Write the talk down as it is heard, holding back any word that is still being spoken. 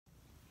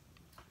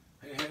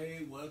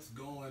Hey, what's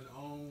going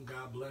on?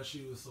 God bless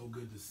you. It's so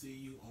good to see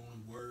you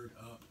on Word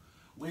Up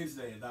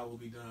Wednesday. That will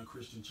be done,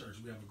 Christian Church.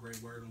 We have a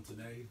great word on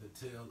today, the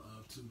tale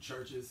of two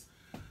churches.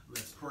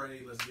 Let's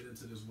pray. Let's get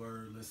into this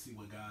word. Let's see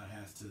what God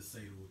has to say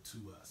to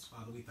us.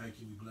 Father, we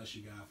thank you. We bless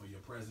you, God, for your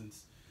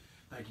presence.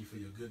 Thank you for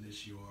your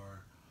goodness,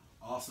 your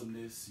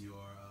awesomeness, your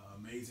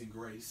amazing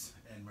grace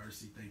and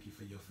mercy. Thank you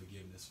for your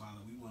forgiveness. Father,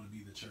 we want to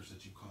be the church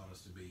that you called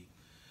us to be,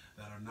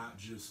 that are not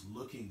just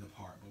looking the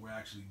part, but we're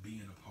actually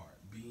being a part,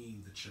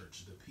 being the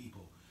church, the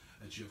people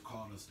that you have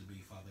called us to be,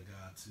 Father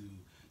God, to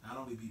not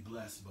only be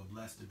blessed, but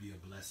blessed to be a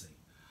blessing,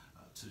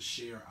 to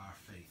share our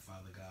faith,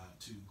 Father God,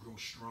 to grow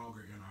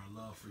stronger in our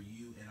love for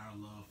you and our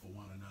love for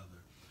one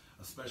another,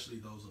 especially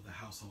those of the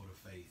household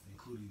of faith,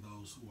 including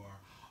those who are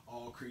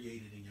all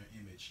created in your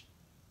image.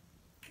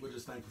 We're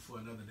just thankful for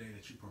another day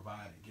that you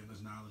provided. Give us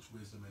knowledge,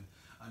 wisdom, and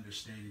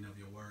understanding of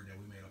your word that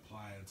we may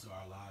apply it into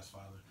our lives,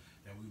 Father,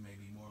 that we may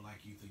be more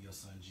like you through your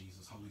Son,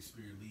 Jesus. Holy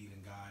Spirit, lead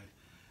and guide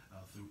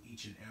through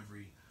each and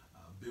every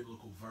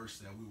biblical verse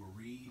that we will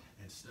read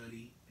and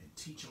study and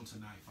teach on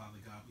tonight, Father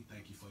God. We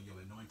thank you for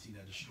your anointing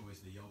that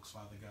destroys the yokes,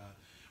 Father God.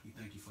 We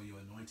thank you for your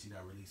anointing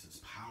that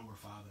releases power,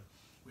 Father.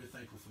 We're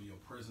thankful for your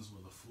presence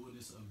where the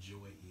fullness of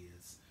joy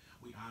is.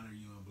 We honor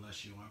you and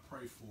bless you. And I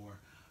pray for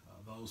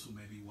those who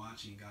may be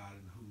watching, God,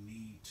 and who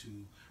need to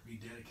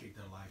rededicate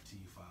their life to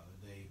you, Father.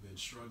 They've been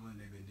struggling.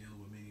 They've been dealing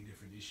with many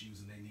different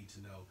issues, and they need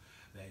to know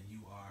that you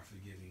are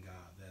forgiving,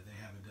 God, that they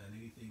haven't done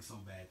anything so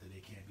bad that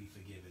they can't be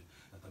forgiven,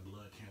 that the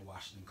blood can't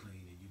wash them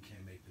clean, and you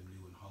can't make them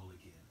new and whole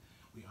again.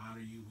 We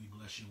honor you, we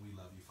bless you, and we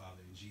love you,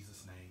 Father. In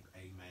Jesus' name,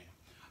 amen.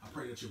 I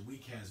pray that your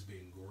week has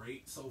been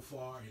great so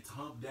far. It's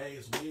hump day.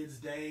 It's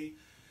Wednesday.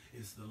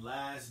 It's the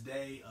last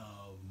day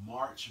of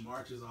March.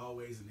 March is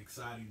always an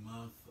exciting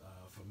month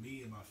for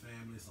me and my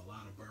family. It's a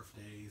lot of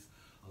birthdays,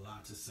 a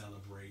lot to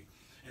celebrate.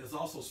 And it's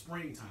also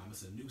springtime.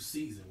 It's a new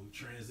season. We've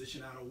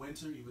transitioned out of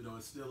winter, even though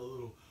it's still a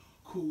little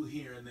cool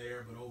here and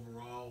there. But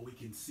overall, we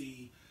can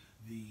see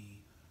the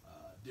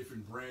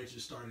different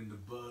branches starting to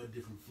bud,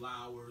 different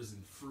flowers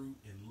and fruit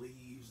and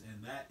leaves.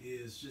 And that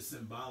is just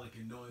symbolic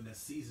in knowing that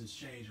seasons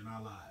change in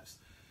our lives.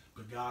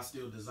 But God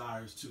still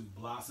desires to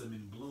blossom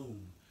and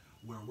bloom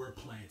where we're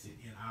planted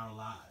in our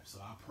lives. So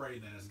I pray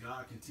that as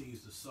God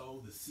continues to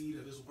sow the seed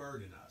of his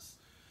word in us,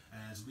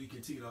 as we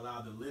continue to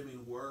allow the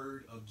living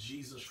word of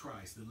Jesus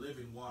Christ, the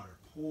living water,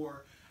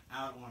 pour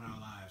out on our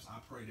lives, I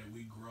pray that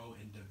we grow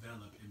and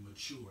develop and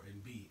mature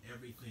and be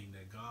everything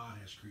that God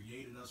has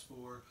created us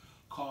for,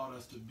 called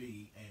us to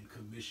be, and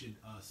commissioned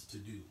us to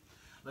do.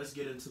 Let's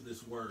get into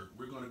this word.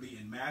 We're going to be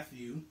in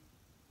Matthew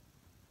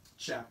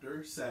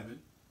chapter 7,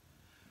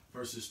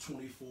 verses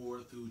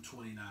 24 through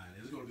 29.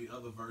 There's going to be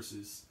other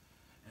verses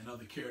and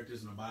other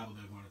characters in the Bible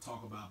that we're going to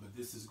talk about, but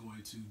this is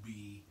going to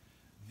be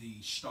the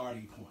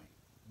starting point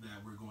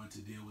that we're going to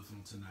deal with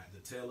on tonight. The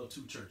tale of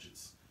two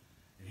churches.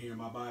 And here in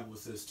my Bible it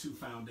says two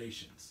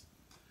foundations.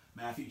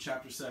 Matthew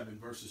chapter 7,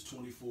 verses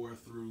 24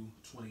 through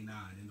 29.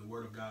 And the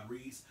word of God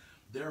reads,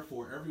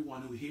 "Therefore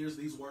everyone who hears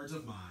these words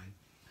of mine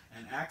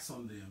and acts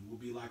on them will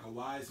be like a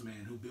wise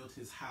man who built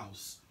his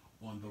house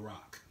on the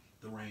rock.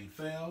 The rain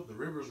fell, the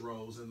rivers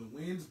rose, and the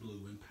winds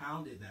blew and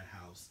pounded that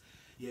house.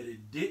 Yet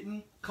it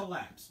didn't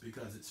collapse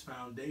because its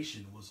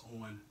foundation was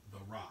on the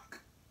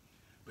rock.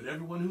 But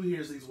everyone who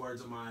hears these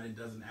words of mine and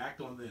doesn't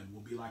act on them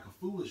will be like a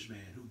foolish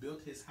man who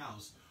built his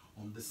house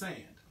on the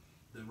sand.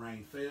 The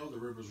rain fell, the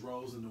rivers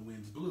rose, and the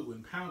winds blew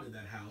and pounded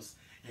that house,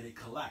 and it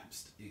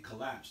collapsed. It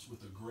collapsed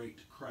with a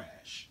great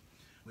crash."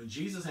 When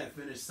Jesus had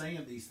finished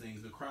saying these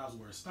things, the crowds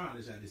were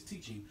astonished at his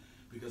teaching,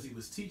 because he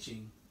was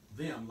teaching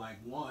them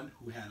like one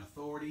who had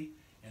authority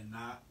and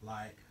not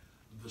like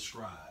the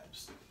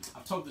scribes.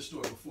 I've told this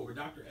story before, but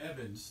Dr.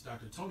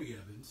 Tony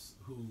Evans,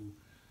 who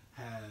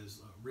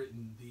has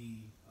written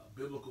the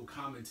biblical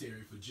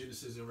commentary for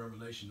Genesis and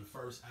Revelation, the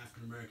first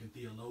African-American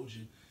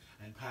theologian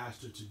and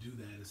pastor to do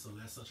that, and so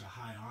that's such a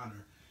high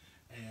honor.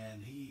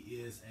 And he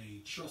is a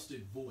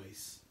trusted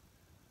voice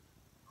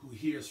who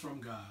hears from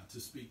God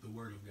to speak the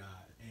word of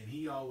God. And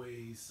he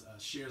always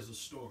shares a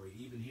story,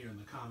 even here in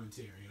the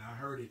commentary. And I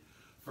heard it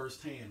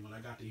firsthand when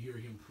I got to hear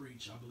him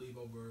preach, I believe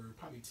over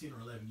probably 10 or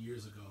 11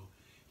 years ago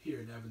here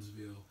in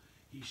Evansville.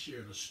 He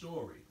shared a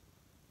story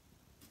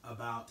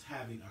about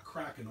having a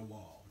crack in the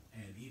wall.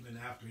 And even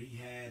after he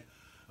had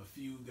a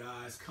few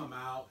guys come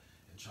out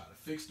and try to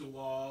fix the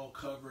wall,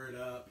 cover it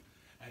up,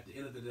 at the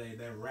end of the day,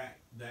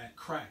 that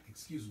crack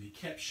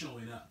kept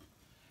showing up.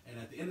 And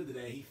at the end of the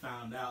day, he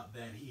found out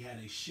that he had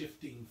a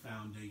shifting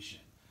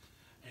foundation.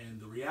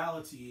 And the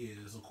reality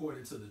is,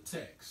 according to the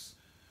text,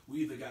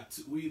 we either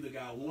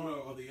got one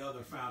or the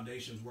other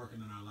foundations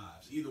working in our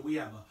lives. Either we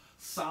have a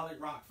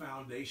solid rock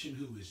foundation,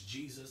 who is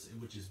Jesus,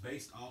 which is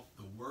based off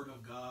the word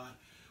of God.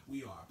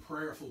 We are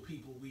prayerful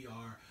people. We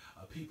are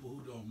people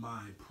who don't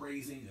mind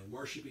praising and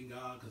worshiping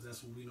God, because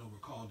that's what we know we're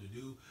called to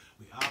do.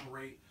 We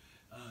operate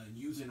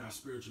using our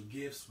spiritual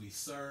gifts. We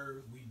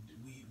serve. We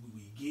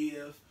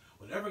give.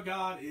 Whatever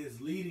God is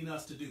leading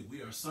us to do.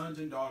 We are sons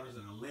and daughters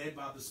that are led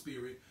by the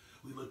Spirit.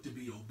 We look to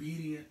be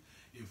obedient.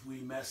 If we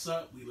mess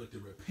up, we look to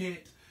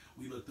repent.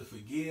 We look to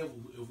forgive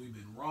if we've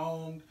been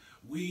wronged.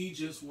 We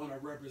just want to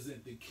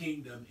represent the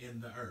kingdom in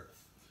the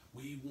earth.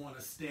 We want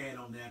to stand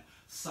on that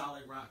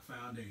solid rock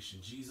foundation.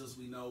 Jesus,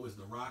 we know, is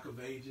the rock of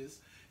ages.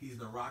 He's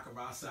the rock of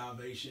our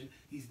salvation.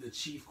 He's the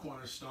chief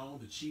cornerstone.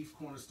 The chief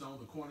cornerstone.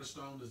 The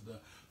cornerstone is the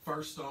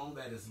first stone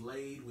that is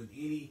laid when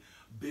any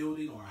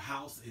building or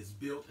house is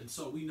built. And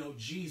so we know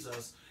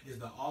Jesus is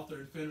the author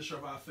and finisher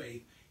of our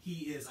faith.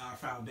 He is our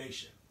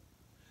foundation.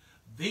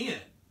 Then,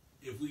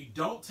 if we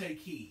don't take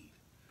heed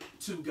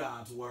to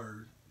God's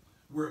word,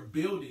 we're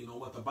building on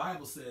what the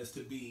Bible says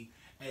to be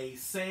a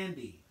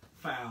sandy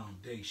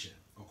foundation,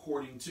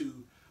 according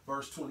to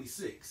verse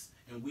 26.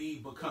 And we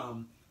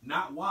become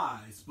not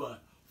wise,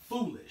 but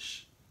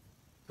foolish.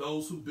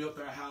 Those who built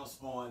their house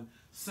on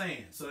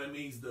sand. So that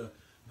means the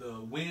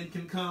wind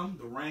can come,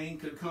 the rain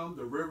can come,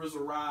 the rivers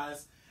will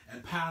rise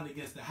and pound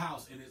against the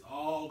house, and it's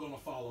all going to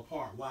fall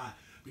apart. Why?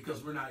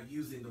 Because we're not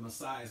using the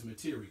Messiah's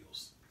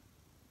materials.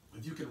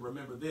 If you can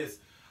remember this,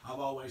 I've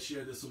always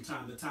shared this from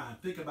time to time.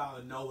 Think about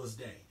in Noah's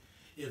day.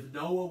 If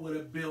Noah would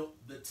have built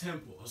the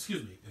temple,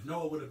 if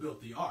Noah would have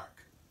built the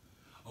ark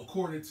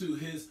according to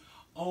his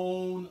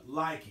own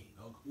liking,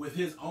 with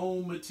his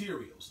own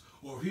materials,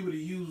 or if he would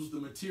have used the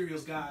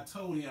materials God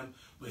told him,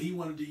 but he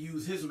wanted to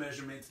use his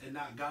measurements and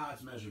not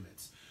God's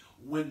measurements,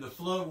 when the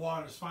flood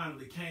waters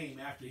finally came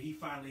after he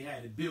finally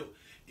had it built,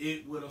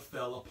 it would have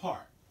fell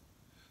apart.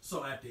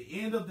 So at the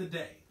end of the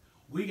day,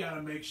 we got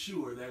to make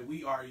sure that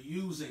we are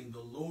using the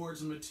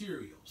Lord's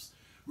materials.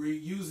 We're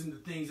using the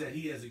things that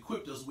he has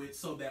equipped us with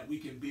so that we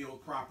can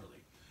build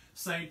properly.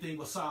 Same thing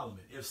with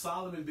Solomon. If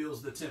Solomon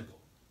builds the temple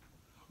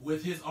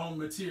with his own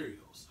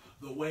materials,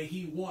 the way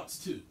he wants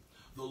to,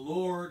 the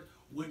Lord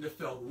wouldn't have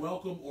felt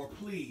welcome or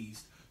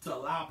pleased to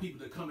allow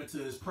people to come into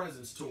his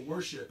presence to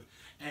worship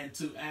and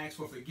to ask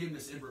for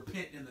forgiveness and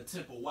repent in the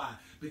temple. Why?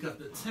 Because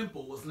the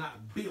temple was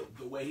not built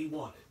the way he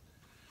wanted.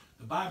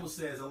 The Bible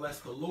says, unless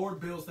the Lord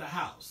builds the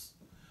house,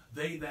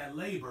 they that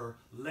labor,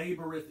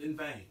 laboreth in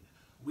vain.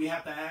 We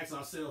have to ask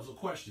ourselves the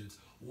questions.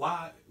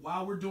 While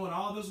we're doing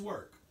all this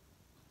work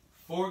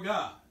for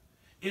God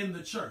in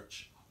the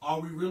church, are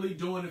we really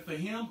doing it for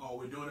him, or are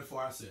we doing it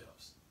for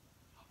ourselves?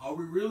 Are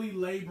we really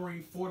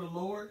laboring for the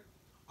Lord?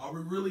 Are we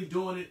really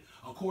doing it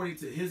according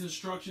to his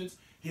instructions,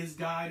 his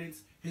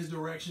guidance, his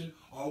direction?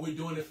 Or are we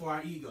doing it for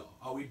our ego?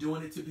 Are we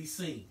doing it to be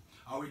seen?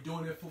 Are we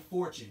doing it for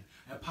fortune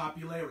and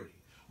popularity?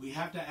 We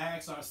have to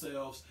ask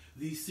ourselves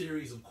these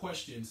series of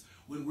questions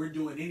when we're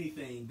doing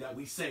anything that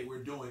we say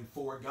we're doing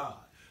for God.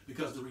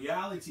 Because the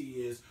reality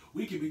is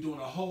we could be doing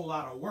a whole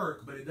lot of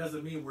work, but it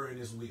doesn't mean we're in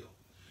his will.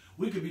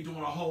 We could be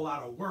doing a whole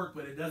lot of work,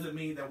 but it doesn't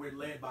mean that we're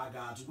led by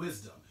God's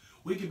wisdom.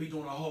 We could be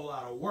doing a whole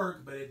lot of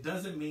work, but it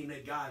doesn't mean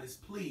that God is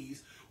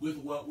pleased with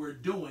what we're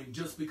doing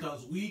just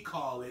because we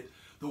call it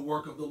the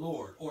work of the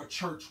Lord or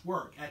church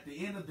work. At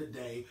the end of the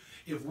day,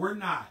 if we're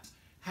not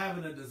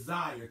having a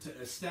desire to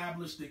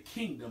establish the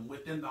kingdom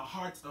within the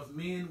hearts of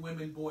men,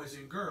 women, boys,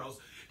 and girls,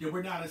 then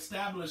we're not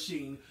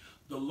establishing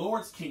the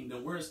Lord's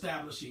kingdom. We're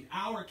establishing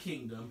our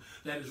kingdom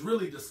that is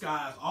really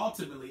disguised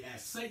ultimately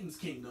as Satan's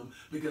kingdom,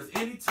 because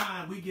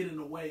anytime we get in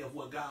the way of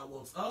what God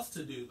wants us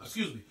to do,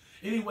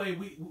 anyway,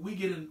 we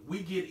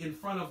get in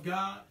front of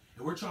God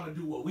and we're trying to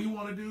do what we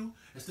want to do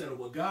instead of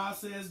what God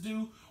says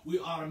do, we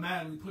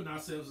automatically putting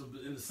ourselves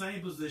in the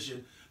same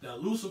position that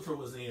Lucifer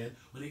was in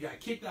when he got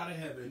kicked out of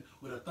heaven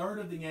with a third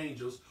of the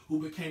angels who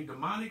became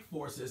demonic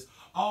forces,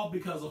 all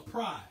because of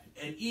pride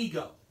and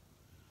ego,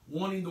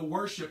 wanting to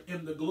worship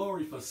in the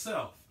glory for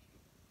self.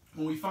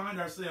 When we find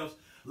ourselves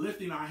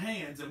lifting our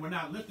hands, and we're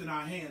not lifting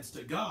our hands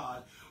to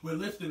God, we're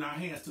lifting our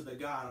hands to the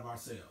God of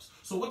ourselves.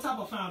 So what type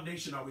of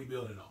foundation are we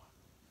building on?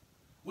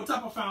 What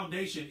type of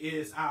foundation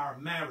is our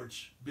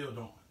marriage built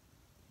on?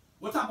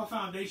 What type of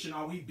foundation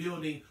are we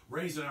building,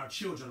 raising our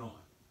children on?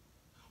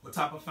 What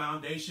type of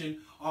foundation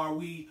are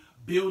we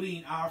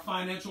building our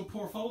financial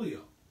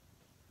portfolio?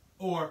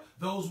 Or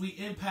those we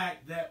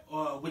impact that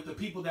with the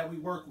people that we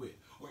work with,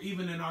 or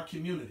even in our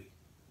community?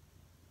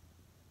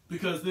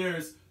 Because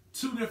there's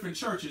two different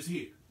churches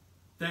here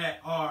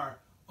that are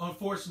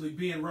unfortunately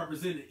being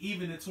represented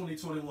even in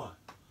 2021.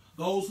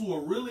 Those who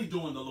are really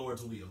doing the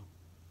Lord's will,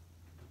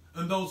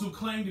 and those who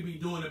claim to be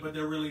doing it, but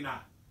they're really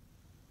not.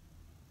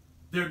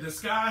 They're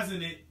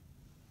disguising it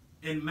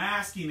and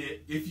masking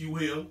it, if you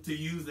will, to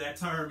use that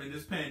term in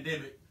this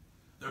pandemic.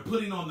 They're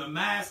putting on the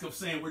mask of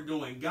saying we're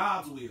doing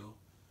God's will,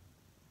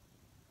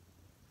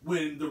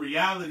 when the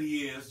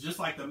reality is, just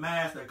like the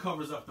mask that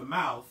covers up the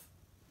mouth,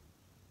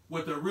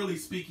 what they're really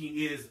speaking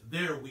is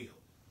their will.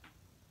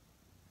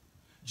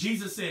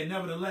 Jesus said,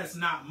 nevertheless,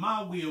 not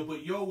my will,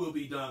 but your will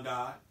be done,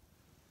 God.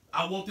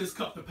 I want this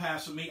cup to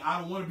pass from me. I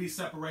don't want to be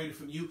separated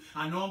from you.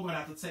 I know I'm going to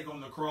have to take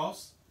on the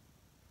cross.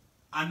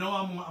 I know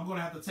I'm going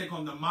to have to take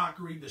on the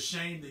mockery, the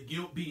shame, the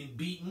guilt, being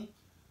beaten,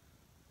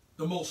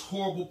 the most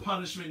horrible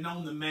punishment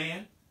known to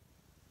man.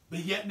 But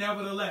yet,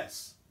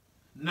 nevertheless,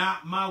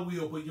 not my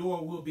will, but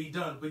your will be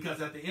done.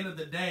 Because at the end of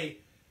the day,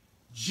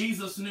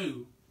 Jesus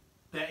knew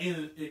that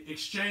in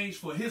exchange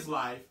for his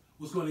life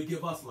was going to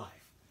give us life.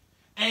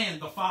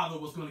 And the Father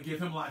was going to give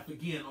him life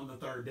again on the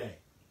third day.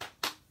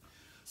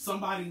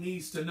 Somebody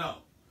needs to know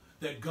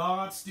that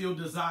God still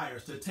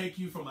desires to take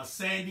you from a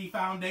sandy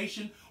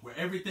foundation where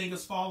everything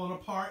is falling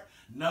apart,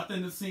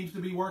 nothing that seems to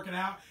be working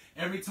out.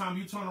 Every time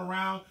you turn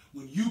around,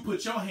 when you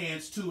put your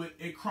hands to it,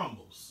 it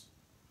crumbles.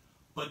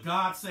 But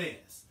God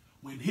says,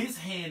 when his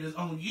hand is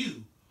on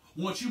you,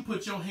 once you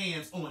put your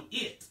hands on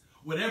it,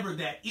 whatever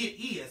that it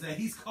is that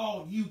he's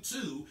called you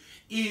to,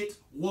 it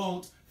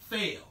won't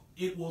fail.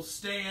 It will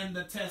stand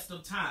the test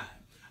of time.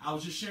 I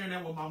was just sharing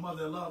that with my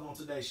mother-in-law on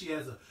today. She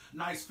has a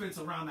nice fence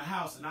around the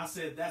house, and I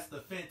said, that's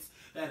the fence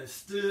that has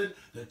stood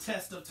the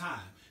test of time.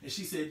 And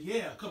she said,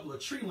 yeah, a couple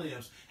of tree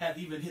limbs have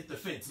even hit the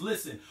fence.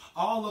 Listen,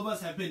 all of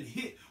us have been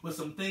hit with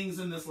some things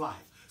in this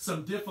life.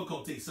 Some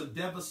difficulty, some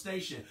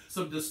devastation,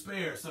 some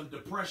despair, some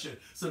depression,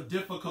 some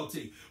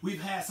difficulty.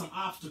 We've had some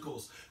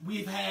obstacles.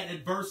 We've had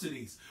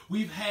adversities.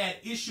 We've had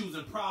issues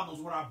and problems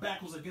where our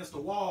back was against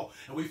the wall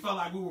and we felt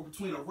like we were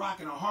between a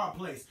rock and a hard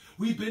place.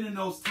 We've been in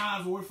those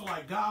times where we feel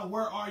like, God,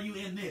 where are you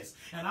in this?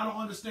 And I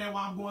don't understand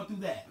why I'm going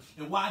through that.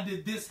 And why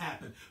did this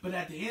happen? But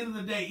at the end of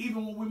the day,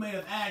 even when we may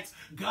have asked,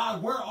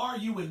 God, where are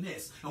you in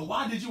this? And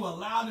why did you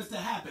allow this to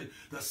happen?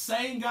 The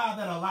same God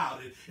that allowed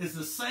it is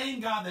the same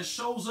God that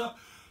shows up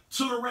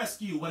to the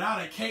rescue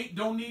without a cape,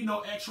 don't need no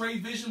x-ray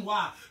vision.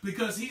 Why?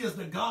 Because he is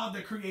the God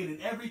that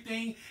created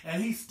everything,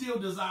 and he still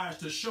desires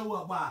to show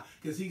up. Why?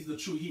 Because he's the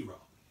true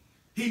hero.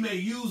 He may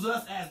use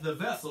us as the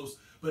vessels,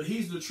 but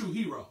he's the true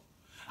hero.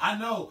 I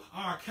know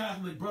our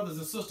Catholic brothers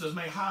and sisters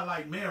may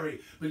highlight Mary,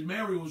 but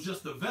Mary was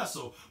just the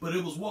vessel, but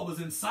it was what was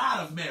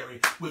inside of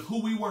Mary with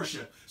who we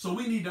worship. So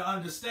we need to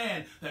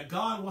understand that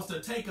God wants to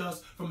take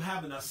us from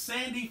having a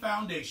sandy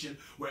foundation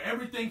where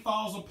everything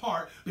falls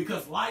apart,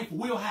 because life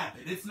will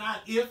happen. It's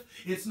not if,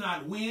 it's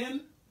not when,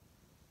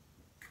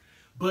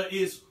 but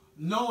it's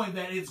knowing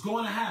that it's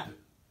going to happen.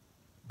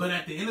 But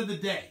at the end of the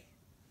day,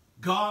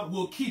 God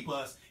will keep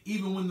us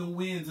even when the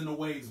winds and the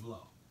waves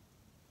blow.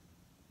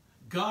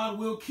 God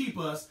will keep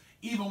us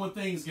even when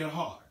things get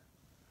hard.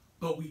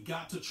 But we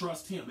got to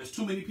trust him. There's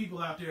too many people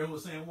out there who are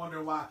saying,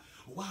 wondering why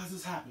is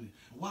this happening?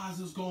 Why is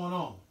this going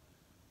on?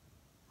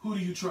 Who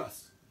do you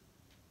trust?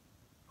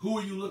 Who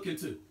are you looking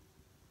to?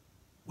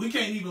 We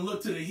can't even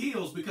look to the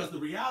hills, because the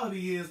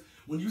reality is,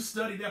 when you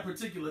study that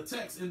particular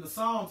text in the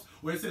Psalms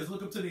where it says,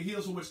 look up to the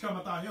hills from which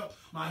cometh our help,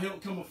 my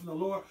help cometh from the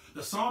Lord,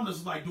 the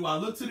psalmist is like, do I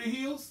look to the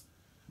hills?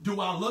 Do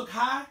I look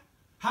high?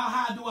 How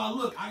high do I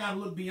look? I got to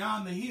look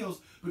beyond the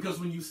hills, because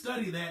when you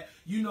study that,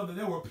 you know that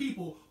there were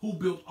people who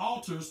built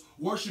altars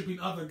worshiping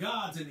other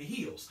gods in the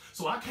hills.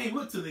 So I can't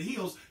look to the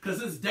hills because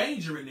there's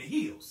danger in the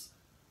hills.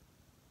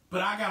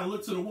 But I got to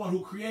look to the one who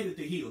created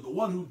the hill, the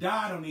one who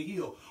died on the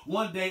hill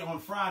one day on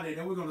Friday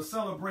that we're going to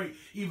celebrate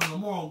even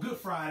more on Good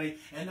Friday,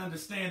 and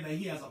understand that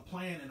he has a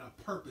plan and a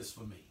purpose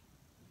for me.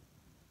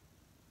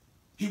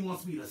 He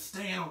wants me to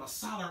stand on a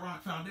solid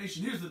rock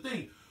foundation. Here's the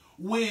thing.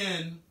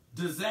 When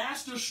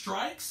disaster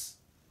strikes,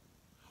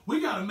 we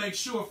got to make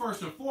sure,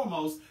 first and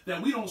foremost,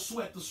 that we don't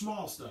sweat the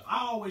small stuff.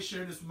 I always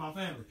share this with my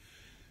family.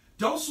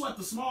 Don't sweat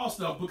the small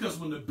stuff, because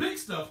when the big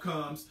stuff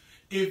comes,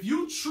 if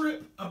you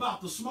trip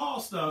about the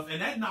small stuff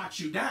and that knocks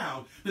you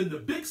down, then the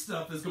big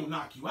stuff is going to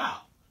knock you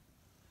out.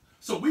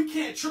 So we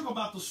can't trip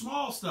about the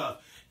small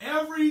stuff.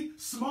 Every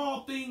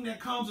small thing that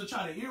comes to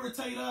try to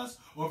irritate us,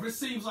 or if it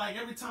seems like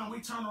every time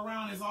we turn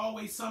around there's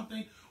always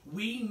something,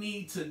 we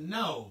need to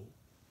know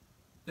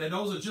that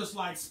those are just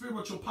like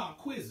spiritual pop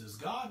quizzes.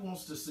 God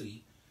wants to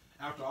see,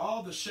 after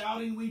all the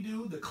shouting we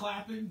do, the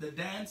clapping, the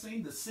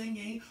dancing, the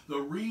singing, the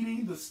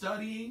reading, the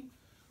studying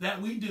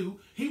that we do,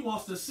 he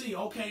wants to see,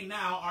 okay,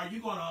 now, are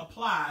you going to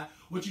apply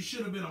what you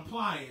should have been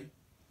applying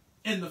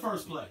in the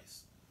first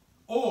place?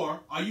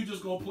 Or are you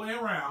just going to play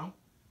around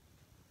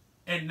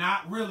and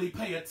not really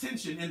pay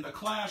attention in the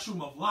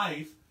classroom of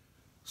life,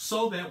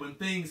 so that when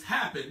things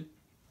happen,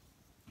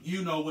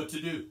 you know what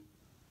to do?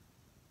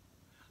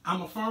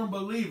 I'm a firm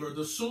believer,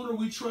 the sooner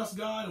we trust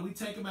God and we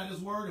take him at his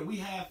word and we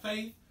have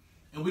faith,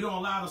 and we don't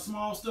allow the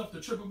small stuff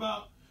to trip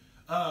about,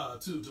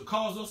 to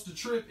cause us to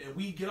trip, and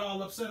we get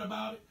all upset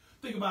about it.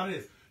 Think about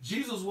this.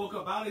 Jesus woke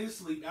up out of his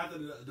sleep after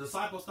the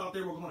disciples thought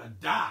they were going to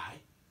die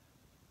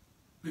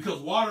because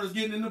water is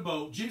getting in the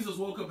boat. Jesus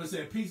woke up and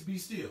said, peace be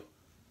still.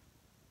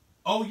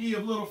 O ye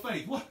of little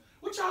faith. What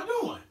y'all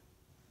doing?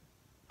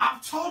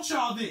 I've taught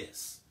y'all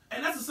this.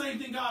 And that's the same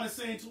thing God is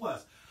saying to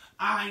us.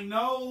 I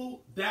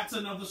know that's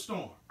another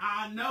storm.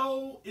 I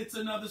know it's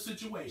another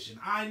situation.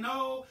 I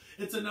know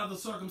it's another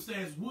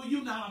circumstance. Will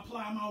you not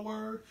apply my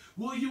word?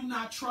 Will you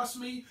not trust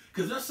me?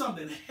 Because there's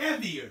something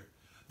heavier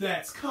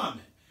that's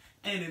coming.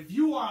 And if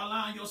you are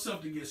allowing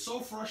yourself to get so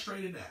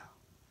frustrated now,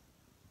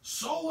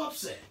 so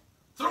upset,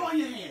 throwing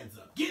your hands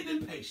up, getting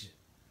impatient,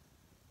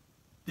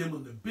 then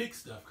when the big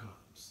stuff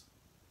comes,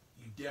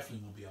 you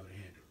definitely won't be able to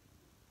handle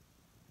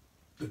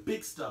it. The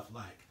big stuff,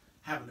 like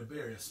having to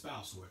bury a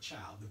spouse or a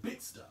child. The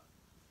big stuff,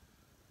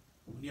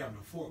 when you're having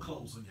to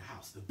foreclose on your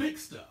house. The big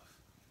stuff,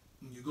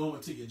 when you go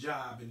into your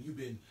job and you've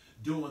been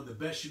doing the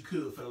best you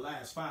could for the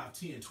last 5,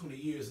 10, 20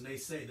 years, and they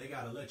say they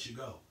got to let you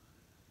go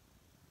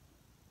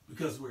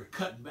because we're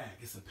cutting back.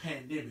 It's a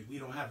pandemic. We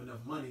don't have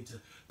enough money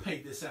to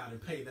pay this out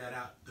and pay that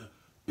out. The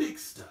big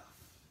stuff.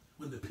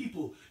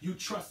 you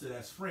trusted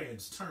as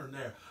friends turn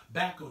their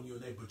back on you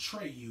and they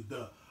betray you.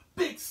 The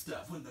big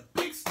stuff, when the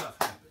big stuff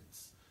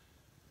happens,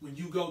 when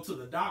you go to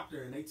the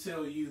doctor and they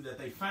tell you that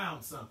they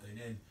found something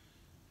and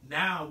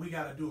now we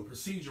got to do a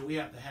procedure, we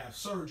have to have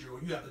surgery,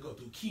 or you have to go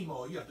through chemo,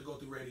 or you have to go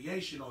through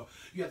radiation, or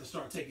you have to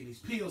start taking these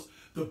pills.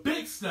 The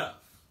big stuff.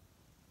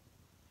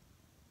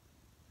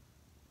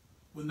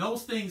 When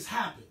those things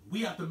happen,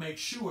 we have to make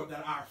sure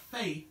that our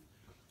faith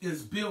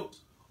is built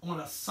on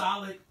a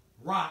solid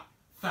rock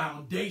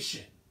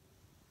foundation.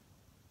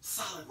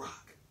 Solid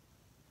rock.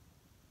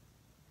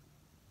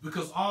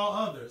 Because all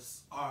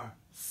others are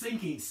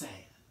sinking sand.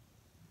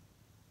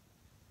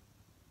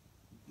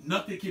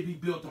 Nothing can be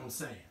built on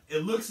sand.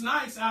 It looks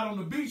nice out on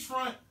the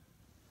beachfront.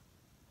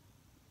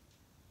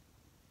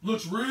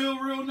 Looks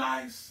real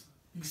nice.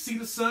 You can see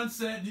the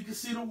sunset. You can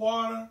see the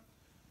water.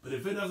 But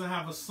if it doesn't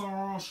have a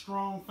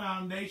strong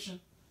foundation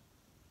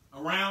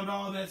around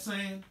all that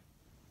sand,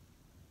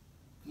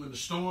 when the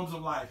storms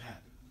of life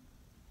happen,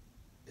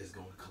 it's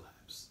going to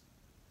collapse.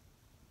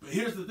 But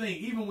here's the thing.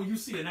 Even when you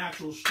see an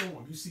actual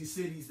storm, you see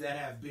cities that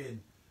have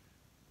been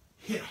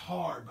hit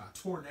hard by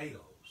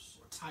tornadoes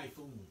or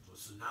typhoons or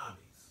tsunamis.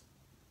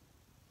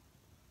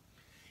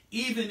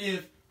 Even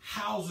if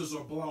houses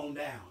are blown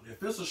down, if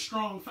there's a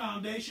strong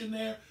foundation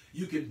there,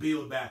 you can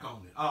build back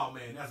on it. Oh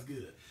man, that's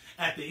good.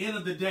 At the end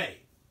of the day,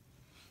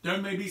 there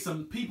may be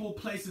some people,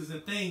 places,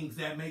 and things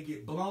that may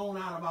get blown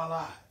out of our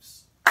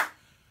lives.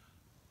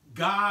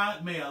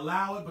 God may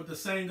allow it, but the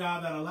same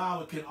God that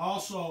allows it can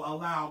also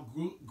allow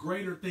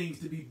greater things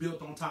to be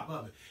built on top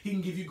of it. He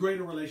can give you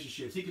greater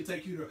relationships. He can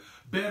take you to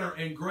better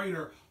and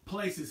greater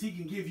places. He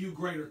can give you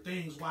greater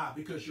things. Why?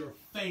 Because your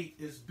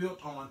faith is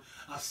built on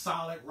a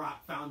solid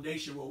rock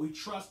foundation where we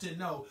trust and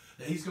know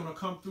that he's going to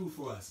come through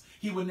for us.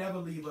 He will never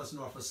leave us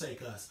nor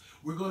forsake us.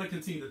 We're going to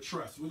continue to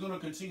trust. We're going to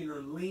continue to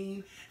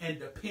lean and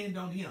depend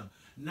on him,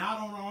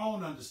 not on our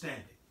own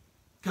understanding.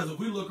 Because if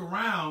we look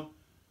around,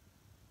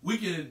 we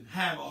can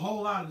have a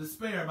whole lot of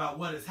despair about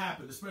what has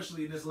happened,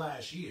 especially in this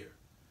last year.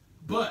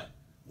 But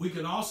we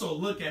can also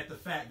look at the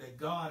fact that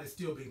God has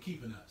still been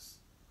keeping us.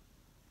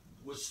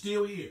 We're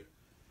still here,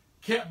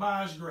 kept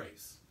by his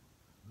grace,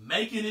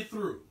 making it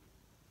through,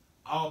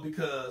 all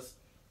because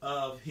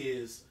of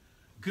his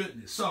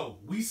goodness. So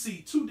we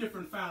see two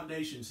different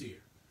foundations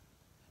here.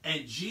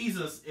 And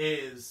Jesus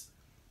is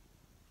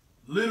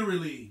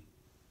literally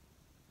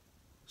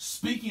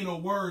speaking a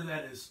word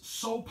that is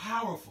so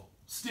powerful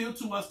still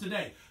to us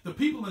today. The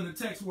people in the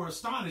text were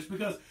astonished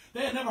because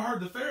they had never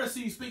heard the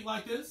Pharisees speak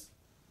like this.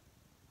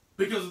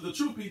 Because of the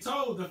truth be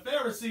told, the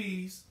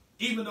Pharisees,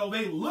 even though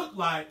they looked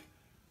like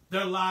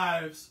their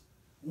lives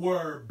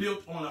were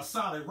built on a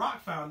solid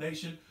rock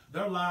foundation,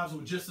 their lives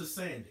were just as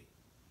sandy.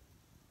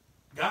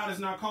 God has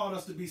not called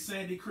us to be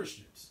sandy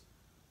Christians.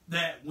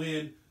 That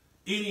when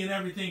any and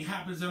everything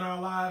happens in our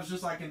lives,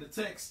 just like in the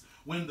text,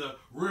 when the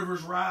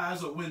rivers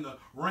rise or when the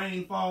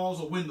rain falls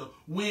or when the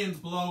winds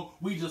blow,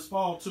 we just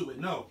fall to it.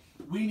 No,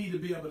 we need to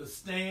be able to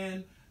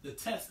stand the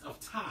test of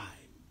time.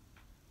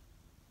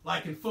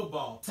 Like in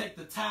football, take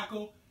the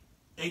tackle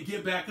and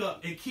get back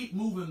up and keep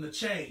moving the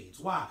chains.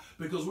 Why?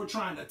 Because we're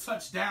trying to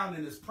touch down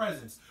in his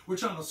presence. We're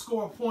trying to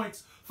score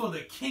points for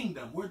the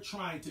kingdom. We're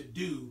trying to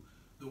do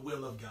the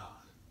will of God.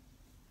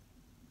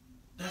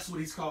 That's what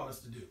he's called us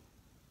to do.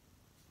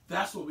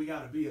 That's what we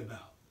got to be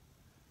about.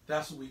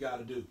 That's what we got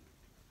to do.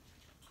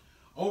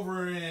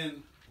 Over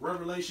in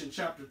Revelation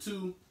chapter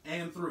 2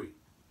 and 3,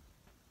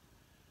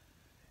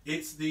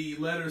 it's the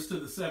letters to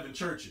the 7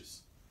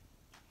 churches.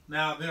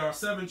 Now, there are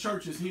 7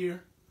 churches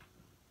here.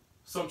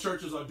 Some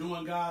churches are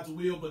doing God's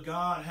will, but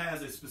God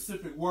has a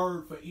specific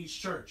word for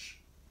each church.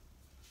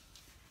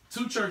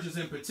 2 churches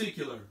in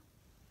particular,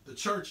 the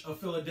Church of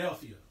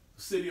Philadelphia,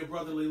 the city of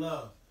brotherly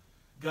love.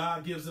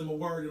 God gives them a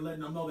word and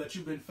letting them know that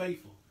you've been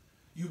faithful.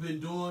 You've been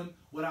doing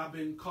what I've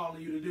been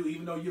calling you to do.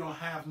 Even though you don't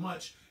have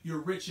much, you're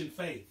rich in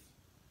faith.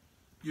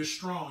 You're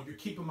strong. You're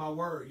keeping my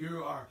word.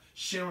 You are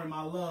sharing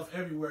my love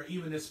everywhere,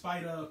 even in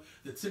spite of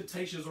the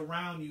temptations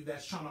around you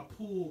that's trying to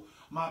pull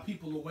my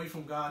people away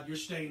from God. You're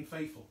staying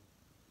faithful.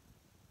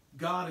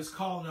 God is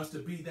calling us to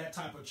be that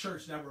type of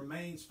church that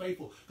remains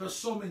faithful. There's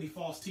so many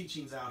false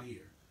teachings out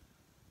here.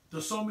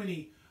 There's so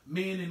many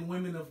men and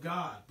women of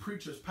God,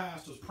 preachers,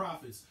 pastors,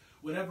 prophets,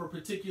 whatever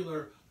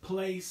particular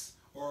place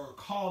or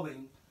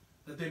calling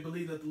that they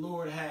believe that the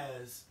Lord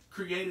has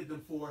created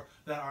them for,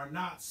 that are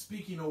not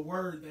speaking a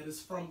word that is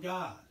from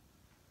God.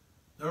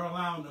 They're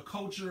allowing the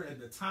culture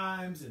and the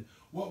times and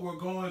what we're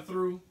going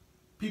through.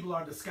 People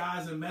are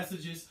disguising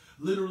messages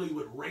literally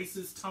with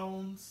racist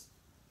tones.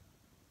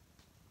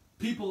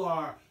 People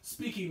are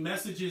speaking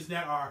messages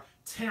that are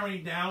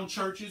tearing down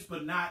churches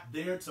but not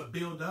there to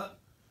build up.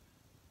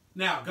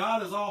 Now,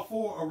 God is all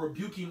for a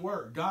rebuking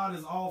word. God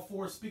is all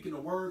for speaking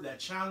a word that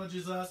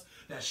challenges us,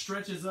 that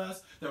stretches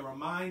us, that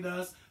reminds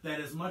us that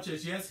as much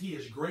as, yes, he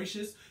is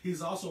gracious,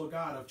 he's also a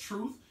God of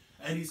truth,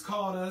 and he's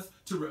called us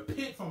to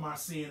repent from our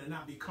sin and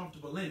not be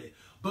comfortable in it.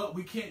 But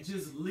we can't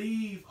just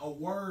leave a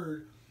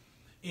word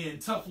in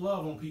tough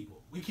love on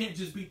people. We can't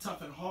just be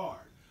tough and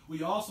hard.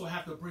 We also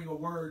have to bring a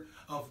word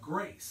of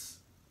grace.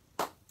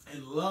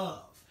 and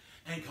love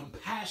and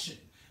compassion,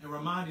 and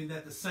reminding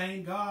that the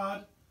same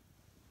God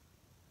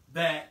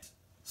that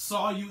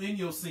saw you in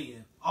your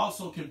sin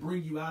also can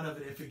bring you out of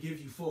it and forgive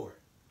you for it.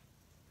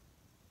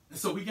 And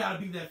so we got to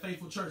be that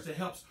faithful church that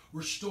helps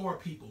restore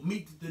people,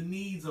 meet the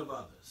needs of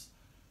others.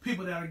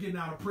 People that are getting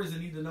out of prison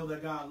need to know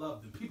that God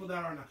loves them. People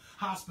that are in a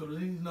hospital,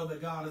 they need to know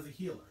that God is a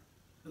healer,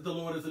 that the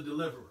Lord is a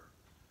deliverer.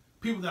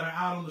 People that are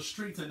out on the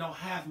streets and don't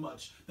have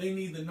much, they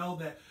need to know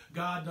that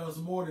God does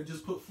more than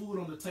just put food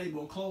on the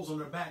table and clothes on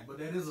their back, but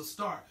that is a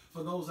start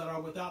for those that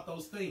are without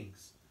those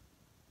things.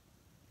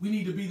 We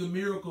need to be the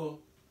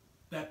miracle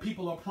that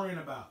people are praying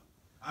about.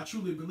 I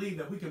truly believe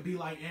that we can be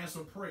like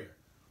answered prayer.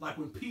 Like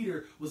when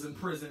Peter was in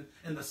prison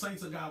and the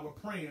saints of God were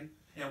praying,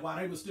 and while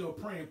they were still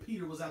praying,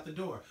 Peter was at the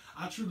door.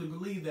 I truly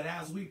believe that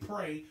as we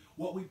pray,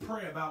 what we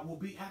pray about will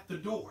be at the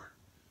door.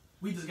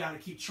 We just got to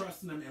keep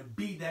trusting them and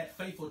be that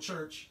faithful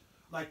church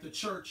like the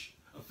church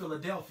of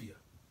Philadelphia.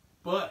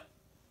 But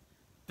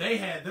they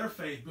had their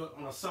faith built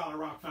on a solid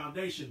rock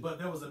foundation. But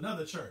there was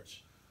another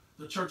church,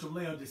 the church of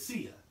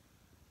Laodicea,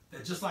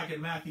 that just like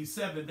in Matthew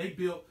 7, they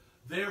built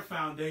their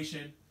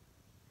foundation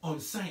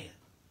on sand.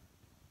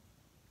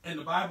 And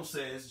the Bible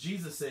says,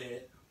 Jesus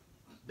said,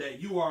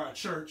 that you are a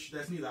church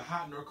that's neither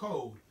hot nor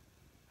cold.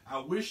 I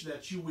wish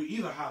that you were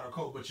either hot or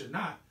cold, but you're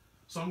not.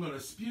 So I'm going to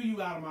spew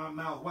you out of my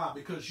mouth. Why?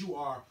 Because you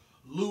are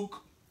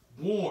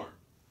lukewarm.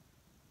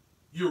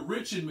 You're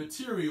rich in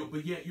material,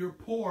 but yet you're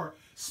poor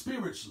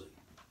spiritually.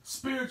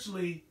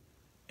 Spiritually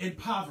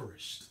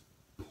impoverished.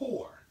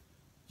 Poor.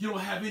 You don't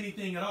have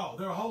anything at all.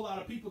 There are a whole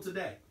lot of people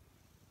today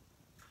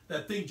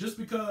that think just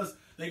because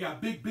they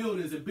got big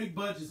buildings and big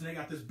budgets and they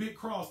got this big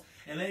cross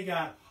and they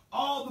got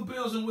all the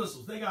bells and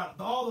whistles, they got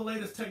all the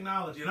latest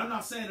technology. And I'm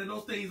not saying that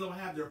those things don't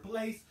have their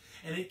place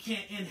and it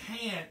can't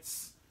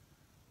enhance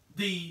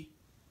the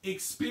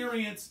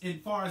experience in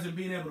far as in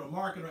being able to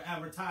market or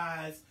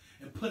advertise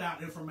and put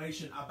out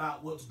information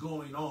about what's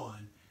going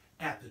on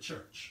at the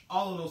church.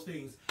 All of those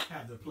things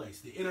have their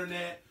place. The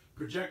internet,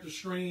 projector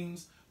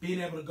screens, being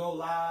able to go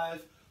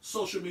live,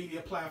 social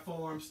media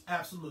platforms,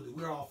 absolutely,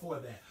 we're all for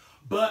that.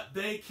 But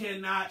they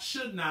cannot,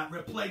 should not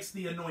replace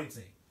the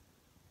anointing.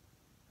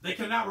 They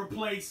cannot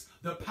replace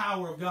the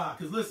power of God.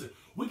 Because listen,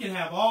 we can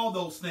have all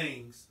those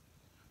things,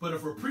 but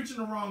if we're preaching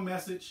the wrong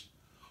message,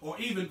 or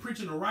even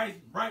preaching the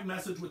right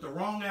message with the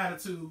wrong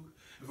attitude,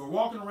 if we're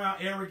walking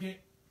around arrogant,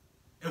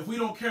 if we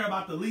don't care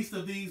about the least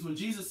of these, when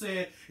Jesus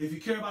said, if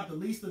you care about the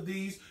least of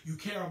these, you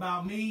care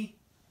about me,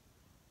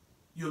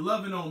 you're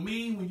loving on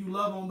me when you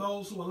love on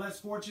those who are less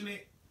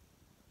fortunate.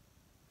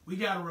 We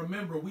got to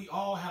remember, we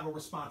all have a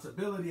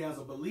responsibility as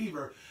a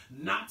believer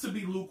not to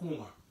be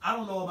lukewarm. I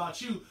don't know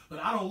about you, but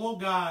I don't want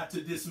God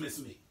to dismiss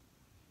me.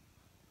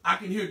 I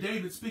can hear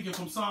David speaking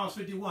from Psalms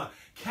 51.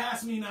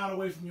 Cast me not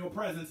away from your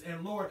presence.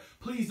 And Lord,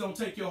 please don't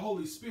take your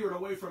Holy Spirit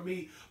away from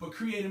me, but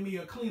create in me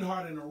a clean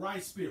heart and a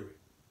right spirit.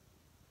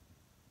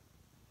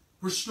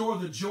 Restore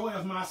the joy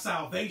of my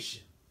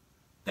salvation.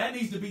 That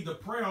needs to be the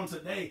prayer on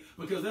today,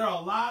 because there are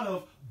a lot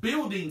of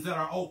buildings that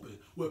are open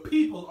with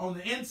people on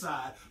the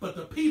inside, but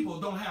the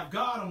people don't have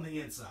God on the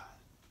inside.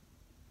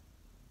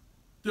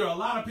 There are a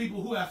lot of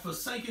people who have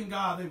forsaken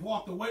God. They've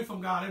walked away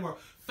from God. They were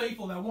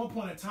faithful at one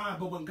point in time,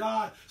 but when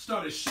God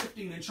started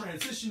shifting and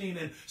transitioning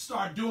and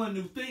started doing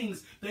new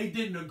things, they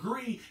didn't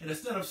agree. And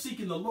instead of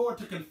seeking the Lord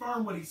to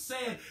confirm what he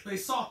said, they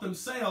sought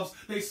themselves.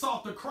 They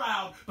sought the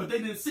crowd, but they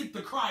didn't seek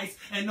the Christ.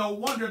 And no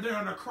wonder they're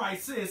in a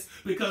crisis,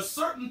 because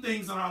certain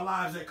things in our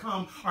lives that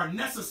come are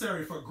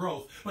necessary for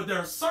growth. But there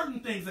are certain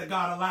things that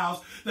God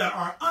allows that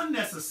are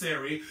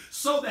unnecessary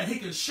so that he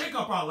can shake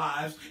up our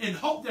lives and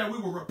hope that we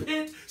will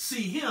repent,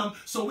 see him,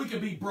 so we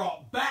can be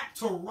brought back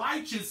to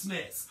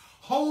righteousness,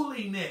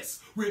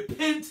 holiness,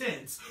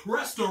 repentance,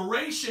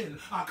 restoration,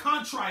 a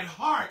contrite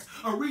heart,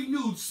 a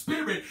renewed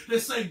spirit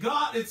that say,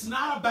 God, it's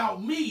not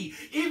about me.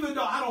 Even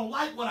though I don't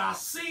like what I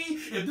see,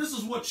 if this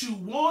is what you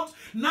want,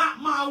 not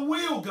my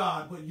will,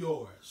 God, but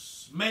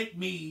yours. Make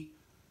me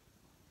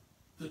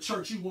the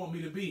church you want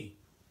me to be.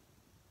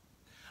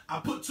 I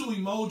put 2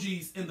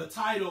 emojis in the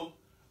title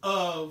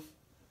of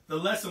the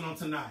lesson on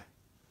tonight.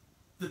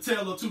 The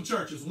tale of 2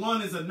 churches.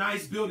 One is a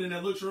nice building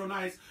that looks real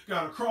nice,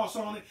 got a cross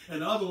on it,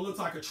 and the other one looks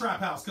like a trap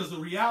house. Because the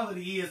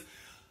reality is,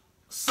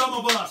 some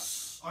of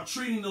us are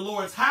treating the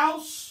Lord's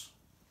house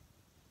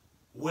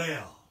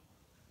well.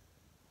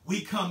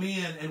 We come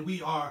in and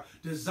we are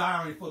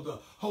desiring for the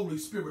Holy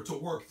Spirit to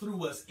work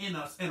through us, in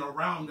us, and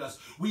around us.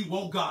 We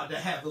want God to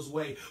have his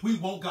way. We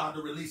want God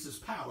to release his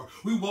power.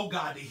 We want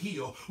God to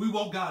heal. We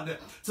want God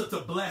to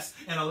bless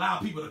and allow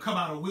people to come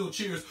out of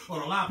wheelchairs,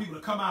 or allow people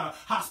to come out of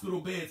hospital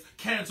beds,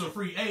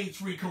 cancer-free,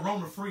 AIDS-free,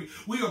 corona-free.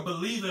 We are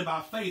believing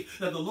by faith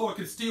that the Lord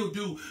can still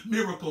do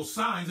miracles,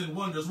 signs, and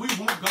wonders. We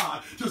want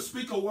God to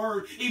speak a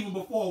word even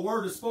before a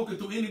word is spoken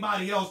to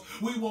anybody else.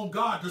 We want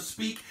God to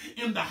speak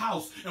in the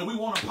house, and we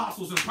want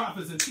apostles and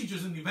prophets and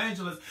teachers and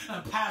evangelists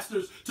and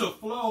pastors to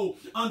flow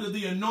under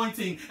the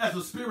anointing as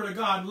the Spirit of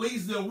God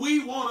leads them.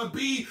 We want to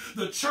be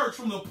the church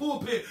from the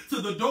pulpit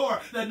to the door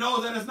that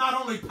knows that it's not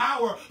only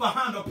power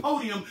behind a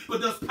podium,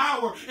 but there's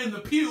power in the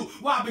pew.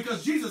 Why?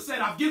 Because Jesus said,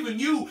 I've given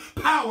you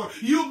power.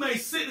 You may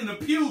sit in a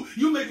pew.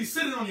 You may be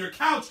sitting on your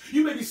couch.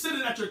 You may be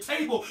sitting at your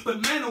table.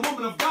 But man and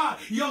woman of God,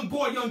 young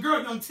boy, young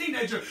girl, young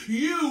teenager,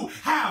 you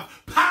have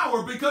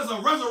power because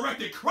of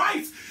resurrected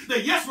Christ.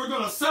 That yes, we're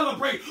going to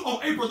celebrate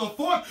on April the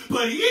 4th,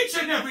 but each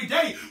and every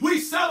day we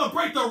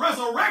celebrate the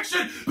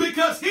resurrection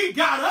because he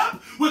got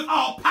up with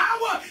all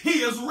power.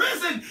 He is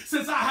risen.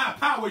 Since I have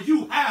power,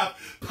 you have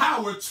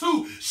power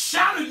too.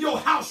 Shout in your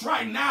house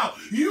right now.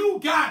 You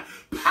got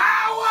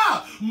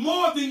power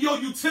more than your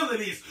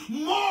utilities,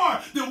 more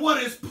than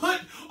what is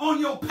put on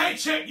your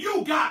paycheck.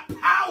 You got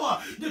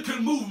power that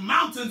can move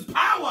mountains,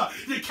 power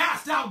to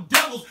cast out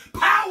devils,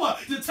 power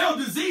to tell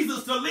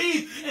diseases to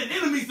leave and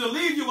enemies to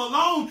leave you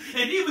alone.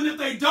 And even if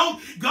they don't,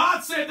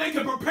 God said they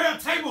can prepare a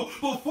table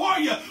before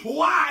you.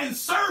 Why? And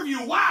serve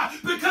you. Why?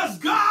 Because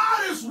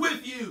God is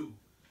with you.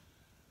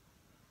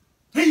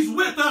 He's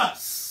with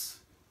us.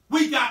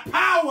 We got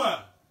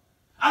power.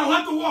 I don't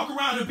have to walk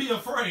around and be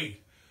afraid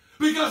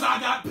because I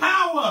got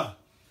power.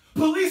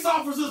 Police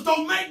officers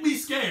don't make me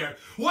scared.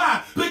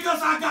 Why? Because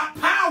I got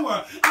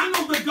power. I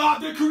know the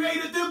God that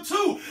created them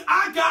too.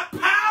 I got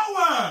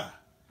power.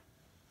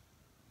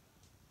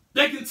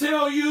 They can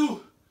tell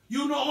you,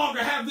 you no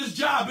longer have this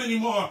job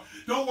anymore.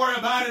 Don't worry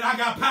about it. I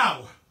got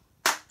power.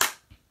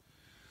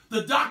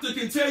 The doctor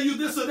can tell you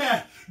this or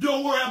that.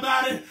 Don't worry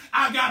about it.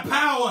 I got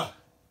power.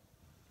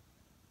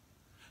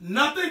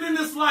 Nothing in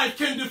this life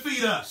can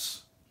defeat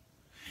us.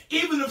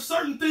 Even if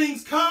certain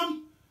things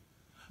come,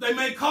 they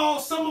may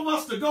cause some of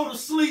us to go to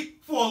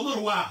sleep for a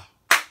little while.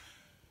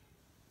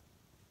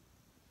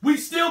 We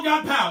still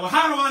got power.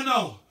 How do I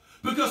know?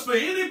 Because for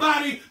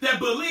anybody that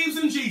believes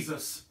in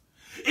Jesus,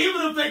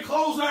 even if they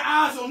close their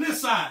eyes on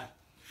this side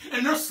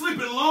and they're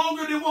sleeping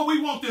longer than what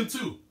we want them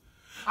to,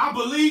 I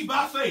believe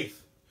by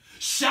faith,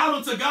 shout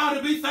unto God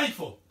and be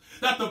thankful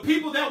that the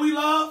people that we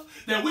love,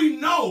 that we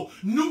know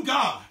knew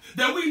God,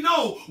 that we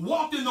know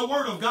walked in the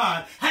Word of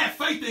God, had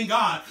faith in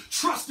God,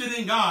 trusted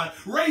in God,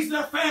 raised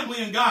their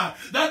family in God.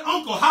 That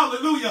uncle,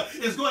 hallelujah,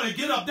 is going to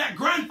get up. That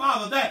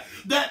grandfather, that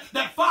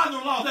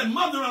father-in-law, that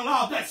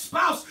mother-in-law, that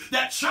spouse,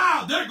 that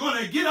child, they're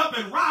going to get up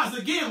and rise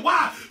again.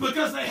 Why?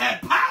 Because they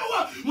had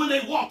power when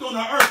they walked on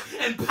the earth,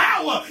 and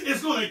power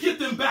is going to get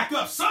them back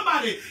up.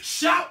 Somebody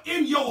shout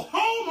in your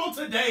home on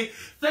today,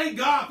 thank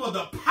God for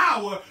the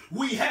power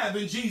we have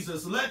in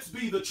Jesus. Let's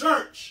be the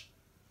church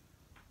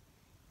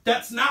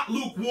that's not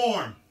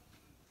lukewarm.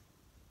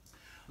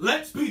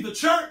 Let's be the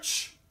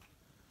church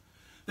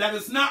that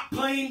is not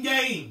playing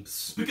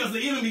games, because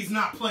the enemy's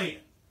not playing.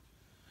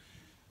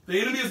 The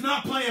enemy is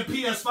not playing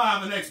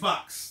PS5 and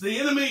Xbox. The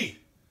enemy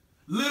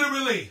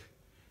literally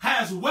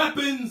has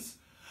weapons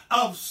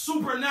of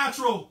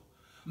supernatural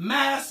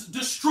mass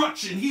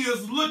destruction. He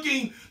is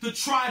looking to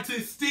try to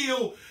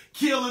steal,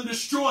 kill, and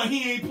destroy.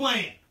 He ain't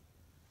playing.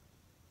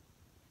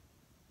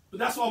 But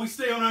that's why we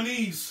stay on our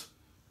knees.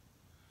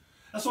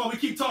 That's why we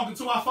keep talking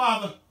to our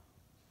Father.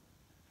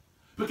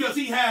 Because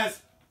he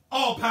has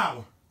all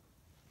power.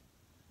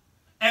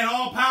 And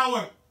all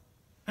power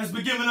has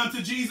been given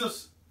unto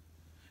Jesus.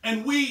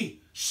 And we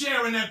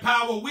share in that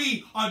power.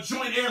 We are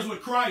joint heirs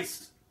with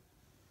Christ.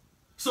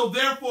 So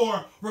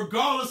therefore,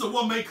 regardless of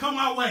what may come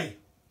our way,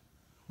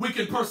 we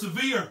can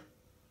persevere.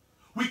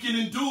 We can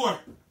endure.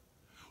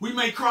 We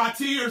may cry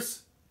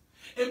tears.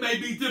 It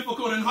may be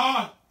difficult and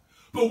hard,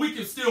 but we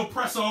can still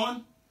press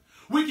on.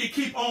 We can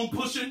keep on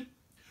pushing.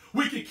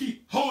 We can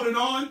keep holding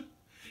on.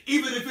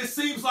 Even if it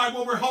seems like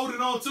what we're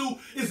holding on to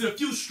is a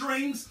few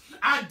strings,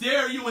 I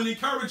dare you and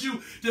encourage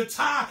you to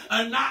tie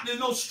a knot in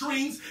those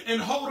strings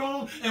and hold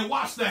on and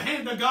watch the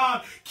hand of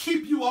God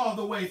keep you all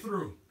the way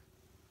through.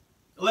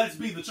 Let's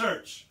be the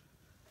church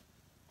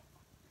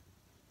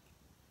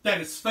that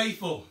is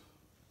faithful,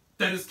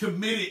 that is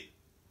committed,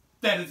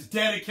 that is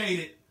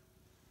dedicated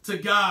to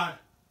God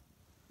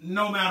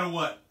no matter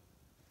what.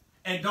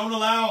 And don't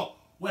allow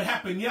what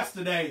happened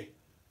yesterday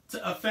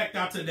to affect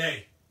our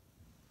today.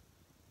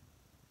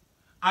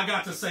 I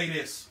got to say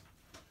this.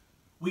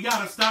 We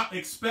got to stop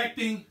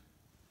expecting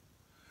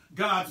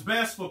God's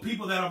best for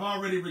people that have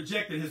already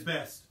rejected his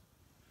best.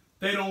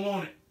 They don't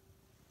want it.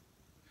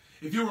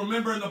 If you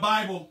remember in the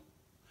Bible,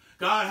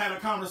 God had a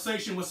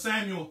conversation with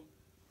Samuel.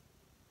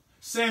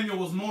 Samuel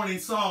was mourning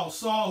Saul.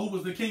 Saul, who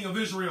was the king of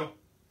Israel.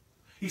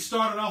 He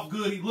started off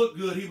good. He looked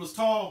good. He was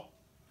tall.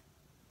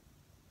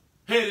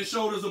 Head and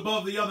shoulders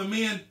above the other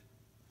men.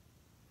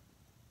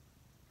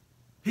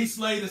 He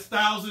slayed his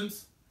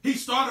thousands. He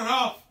started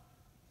off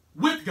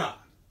with God.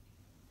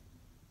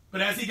 But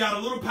as he got a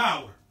little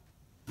power,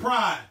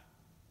 pride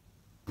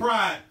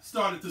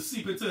started to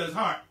seep into his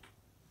heart.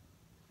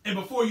 And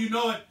before you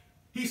know it,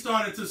 he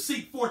started to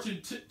seek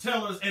fortune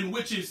tellers and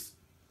witches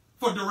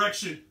for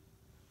direction.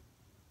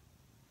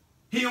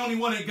 He only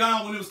wanted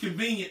God when it was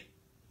convenient.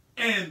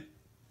 And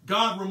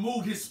God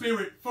removed his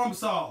spirit from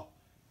Saul.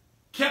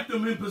 kept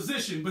him in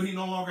position, but he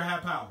no longer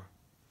had power.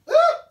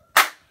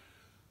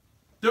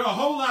 There are a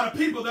whole lot of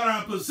people that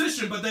are in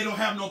position, but they don't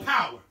have no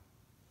power.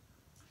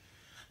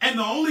 And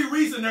the only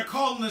reason they're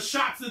calling the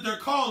shots that they're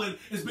calling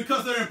is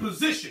because they're in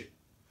position.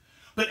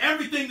 But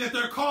everything that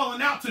they're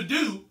calling out to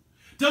do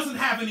doesn't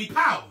have any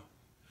power.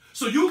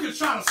 So you can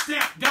try to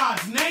stamp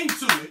God's name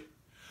to it,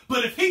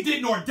 but if he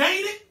didn't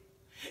ordain it,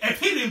 if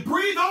he didn't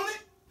breathe on it,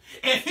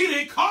 if he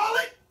didn't call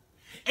it,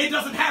 it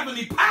doesn't have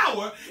any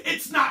power.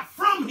 It's not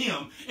from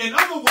him. In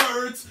other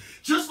words,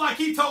 just like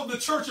he told the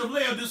church of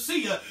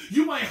Laodicea,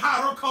 you ain't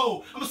hot or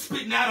cold. I'm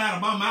spitting that out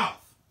of my mouth.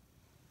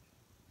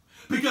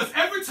 Because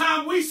every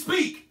time we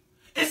speak,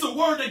 it's a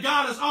word that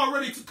God has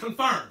already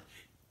confirmed.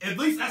 At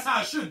least that's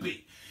how it should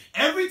be.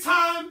 Every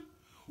time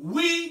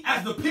we,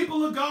 as the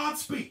people of God,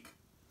 speak,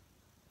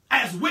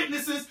 as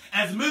witnesses,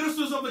 as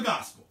ministers of the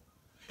gospel,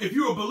 if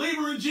you're a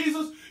believer in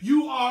Jesus,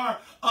 you are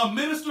a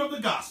minister of the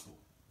gospel.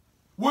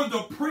 We're the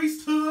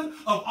priesthood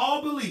of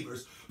all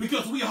believers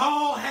because we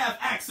all have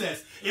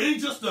access. It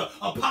ain't just the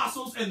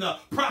apostles and the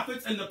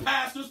prophets and the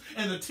pastors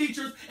and the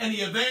teachers and the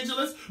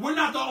evangelists. We're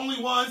not the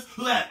only ones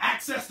who have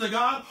access to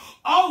God.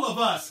 All of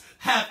us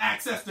have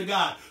access to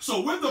God.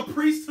 So we're the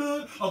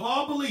priesthood of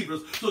all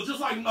believers. So just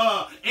like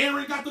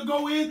Aaron got to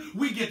go in,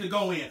 we get to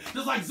go in.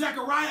 Just like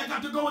Zechariah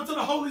got to go into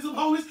the holies of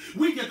holies,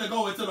 we get to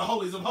go into the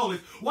holies of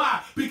holies.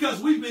 Why? Because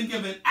we've been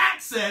given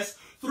access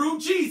through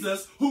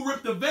Jesus, who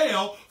ripped the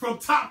veil from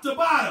top to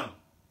bottom.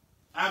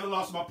 I haven't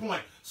lost my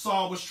point.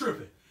 Saul was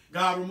tripping.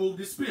 God removed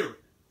his spirit.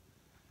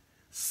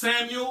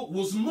 Samuel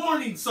was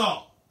mourning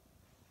Saul.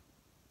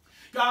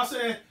 God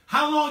said,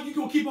 how long you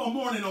going to keep on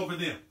mourning over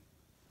them?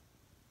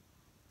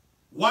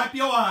 Wipe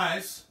your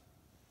eyes.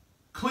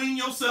 Clean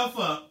yourself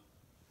up.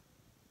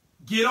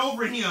 Get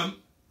over him.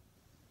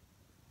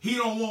 He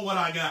don't want what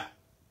I got.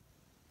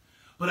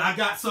 But I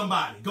got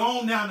somebody. Go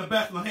on down to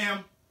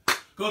Bethlehem.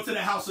 Go to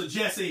the house of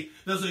Jesse.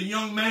 There's a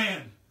young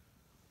man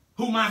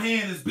who my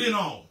hand has been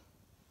on.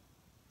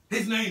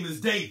 His name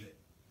is David,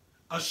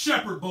 a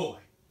shepherd boy.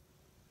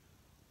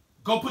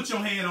 Go put your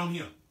hand on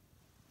him.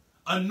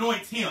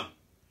 Anoint him.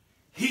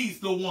 He's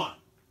the one.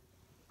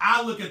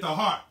 I look at the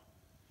heart.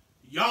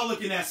 Y'all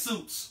looking at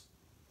suits.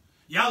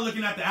 Y'all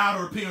looking at the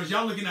outer appearance.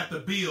 Y'all looking at the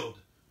build.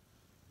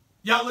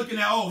 Y'all looking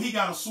at, oh, he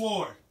got a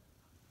sword.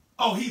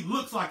 Oh, he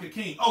looks like a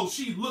king. Oh,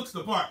 she looks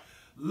the part.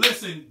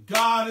 Listen,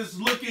 God is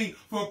looking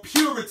for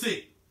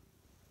purity,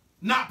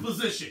 not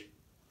position.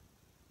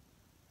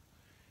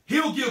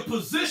 He'll give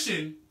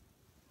position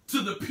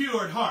to the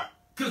pure at heart,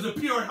 because the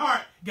pure at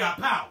heart got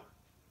power.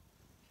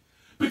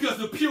 Because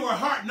the pure at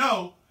heart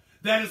know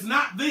that it's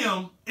not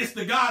them, it's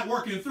the God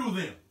working through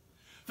them.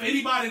 For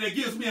anybody that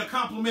gives me a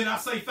compliment, I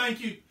say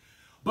thank you.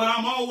 But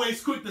I'm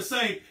always quick to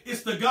say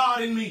it's the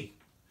God in me.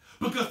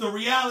 Because the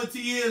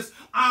reality is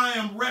I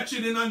am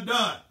wretched and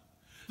undone.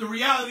 The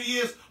reality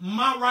is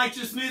my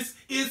righteousness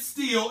is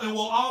still and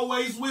will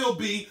always will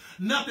be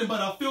nothing but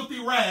a filthy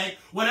rag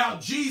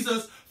without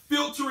Jesus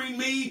filtering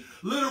me,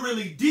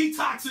 literally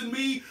detoxing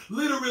me,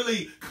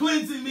 literally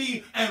cleansing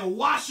me and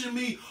washing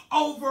me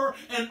over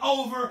and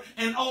over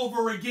and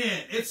over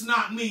again. It's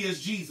not me,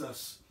 it's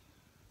Jesus.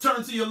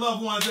 Turn to your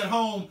loved ones at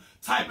home.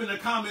 Type in the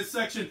comment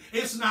section,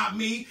 it's not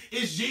me,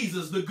 it's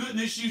Jesus. The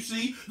goodness you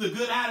see, the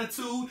good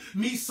attitude,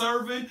 me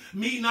serving,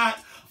 me not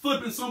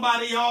flipping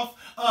somebody off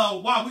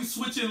while we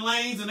switching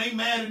lanes and they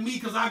mad at me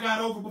because I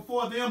got over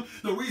before them.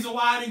 The reason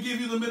why I didn't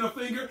give you the middle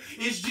finger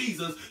is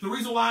Jesus. The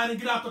reason why I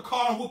didn't get out the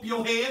car and whoop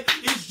your head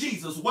is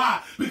Jesus.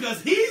 Why?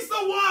 Because he's the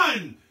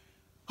one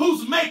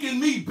who's making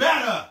me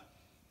better.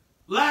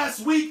 Last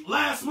week,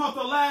 last month,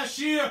 or last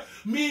year,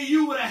 me and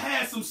you would have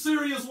had some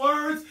serious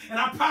words, and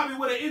I probably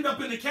would have ended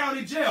up in the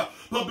county jail.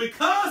 But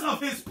because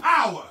of his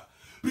power,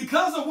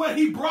 because of what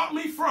he brought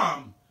me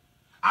from,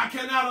 I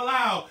cannot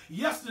allow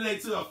yesterday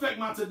to affect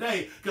my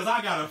today, because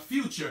I got a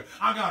future,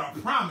 I got a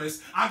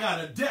promise, I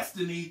got a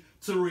destiny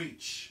to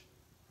reach.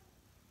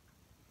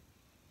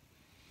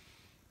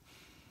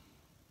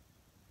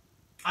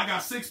 I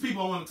got 6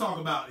 people I want to talk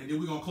about, and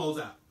then we're going to close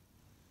out.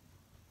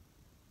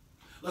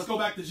 Let's go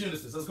back to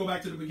Genesis. Let's go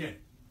back to the beginning.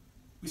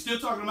 We're still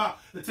talking about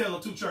the tale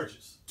of 2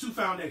 churches, 2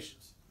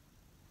 foundations.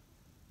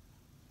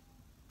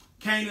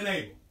 Cain and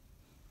Abel,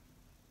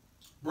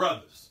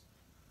 brothers,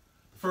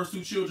 the first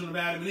 2 children of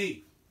Adam and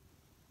Eve.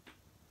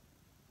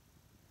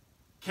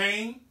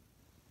 Cain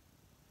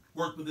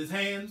worked with his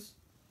hands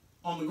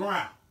on the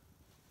ground,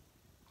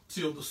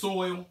 tilled the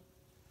soil,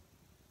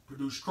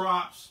 produced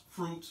crops,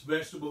 fruits,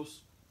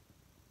 vegetables.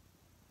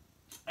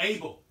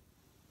 Abel,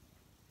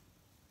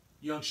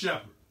 young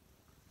shepherd,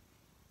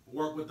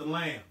 work with the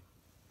lamb.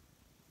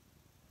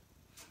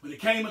 When it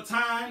came a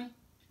time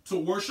to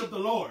worship the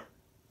Lord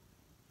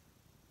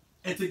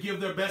and to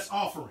give their best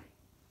offering,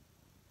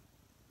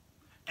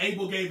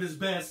 Abel gave his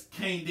best,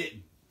 Cain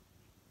didn't.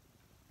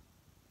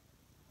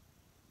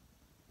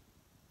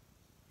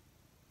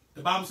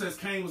 The Bible says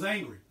Cain was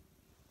angry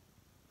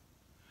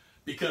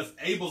because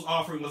Abel's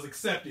offering was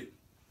accepted.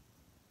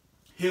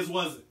 His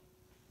wasn't.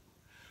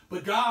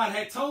 But God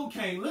had told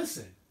Cain,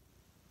 listen,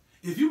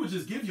 if you would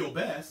just give your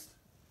best,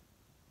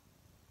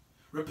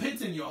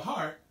 Repent in your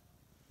heart.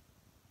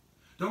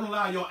 Don't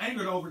allow your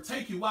anger to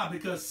overtake you. Why?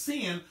 Because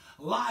sin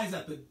lies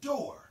at the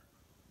door.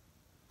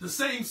 The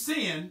same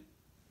sin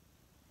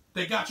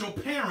that got your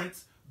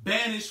parents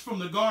banished from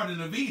the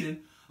Garden of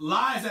Eden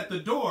lies at the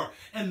door.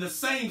 And the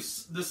same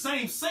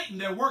Satan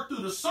that worked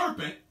through the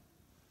serpent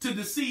to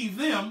deceive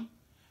them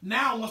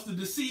now wants to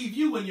deceive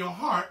you in your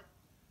heart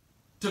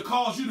to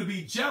cause you to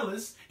be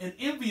jealous and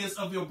envious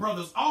of your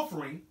brother's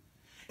offering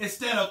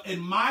instead of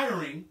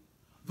admiring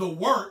the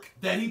work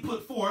that he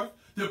put forth,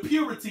 the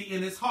purity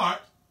in his heart,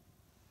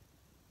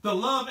 the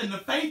love and the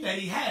faith that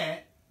he had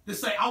to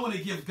say, I want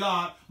to give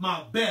God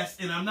my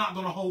best and I'm not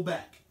going to hold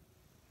back.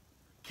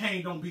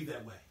 Cain don't be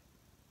that way.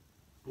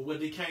 But what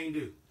did Cain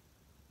do?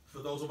 For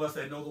those of us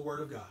that know the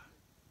word of God,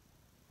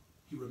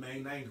 he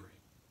remained angry.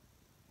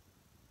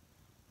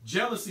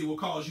 Jealousy will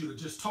cause you to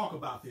just talk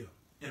about them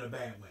in a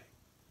bad way.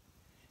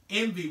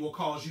 Envy will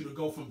cause you to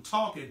go from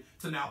talking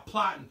to now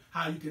plotting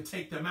how you can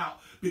take them out.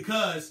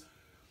 Because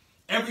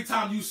every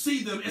time you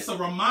see them, it's a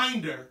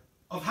reminder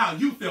of how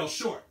you fell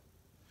short.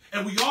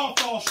 And we all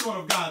fall short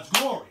of God's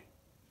glory.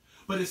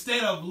 But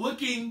instead of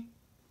looking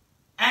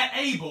at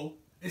Abel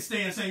and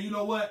saying, you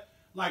know what?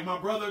 Like my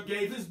brother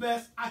gave his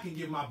best, I can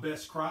give my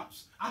best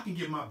crops. I can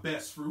give my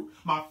best fruit,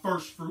 my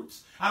first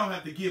fruits. I don't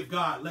have to give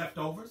God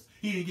leftovers.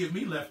 He didn't give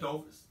me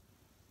leftovers.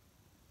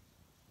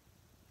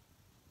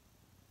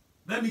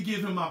 Let me give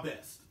him my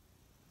best.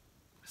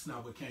 That's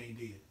not what Cain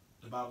did.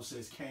 The Bible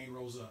says Cain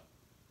rose up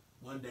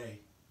one day,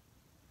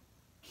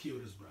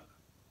 killed his brother.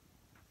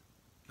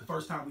 The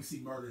first time we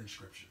see murder in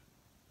Scripture.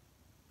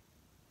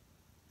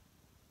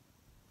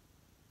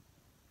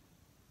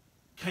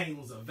 Cain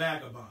was a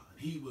vagabond.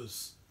 He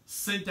was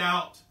sent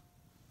out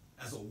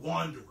as a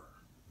wanderer.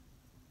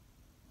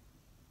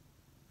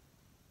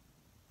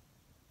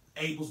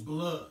 Abel's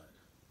blood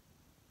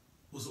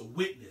was a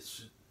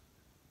witness.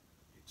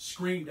 It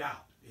screamed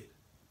out. It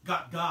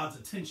got God's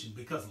attention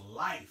because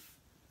life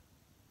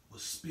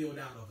was spilled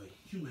out of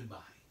a human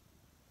body.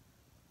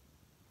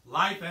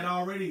 Life had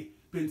already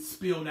been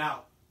spilled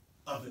out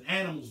of an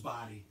animal's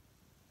body.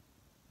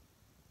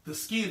 The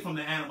skin from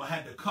the animal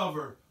had to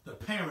cover the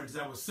parents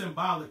that was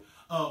symbolic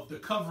of the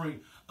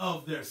covering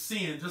of their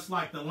sin, just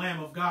like the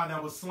Lamb of God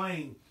that was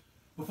slain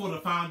before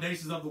the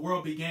foundations of the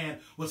world began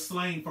was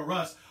slain for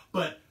us.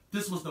 But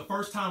this was the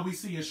first time we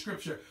see in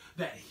Scripture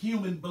that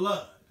human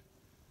blood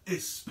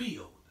is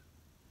spilled.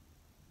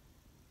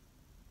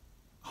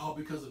 All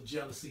because of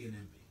jealousy and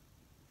envy.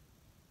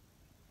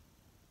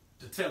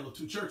 To tell of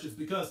two churches,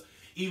 because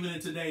even in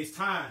today's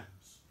times,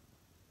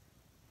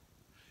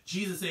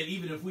 Jesus said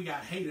even if we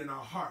got hate in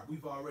our heart,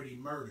 we've already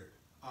murdered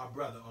our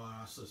brother or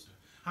our sister.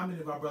 How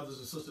many of our brothers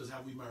and sisters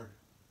have we murdered?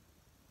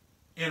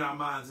 In our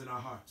minds and our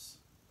hearts.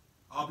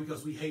 All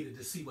because we hated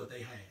to see what they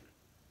had.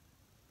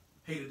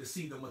 Hated to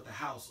see them with the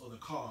house or the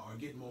car or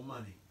getting more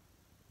money.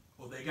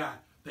 Or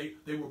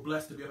they were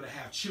blessed to be able to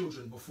have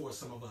children before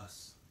some of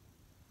us.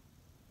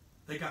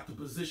 They got the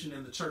position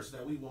in the church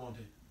that we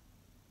wanted.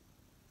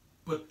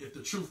 But if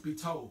the truth be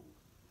told,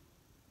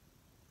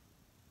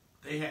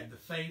 they had the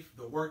faith,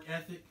 the work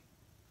ethic,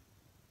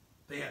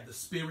 they had the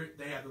spirit,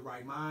 they had the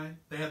right mind,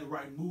 they had the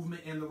right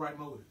movement and the right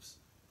motives.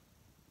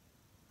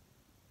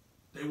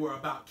 They were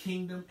about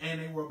kingdom and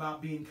they were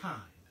about being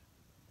kind.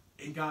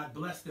 And God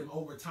blessed them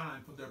over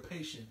time for their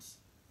patience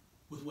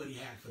with what he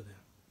had for them.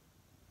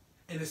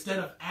 And instead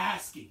of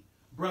asking,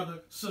 brother,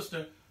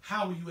 sister,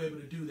 how were you able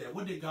to do that?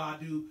 What did God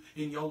do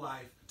in your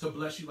life to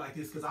bless you like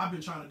this? Because I've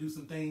been trying to do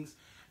some things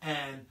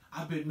and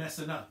I've been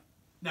messing up.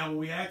 Now, when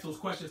we ask those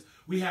questions,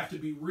 we have to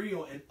be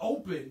real and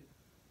open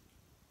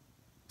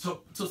to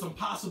some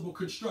possible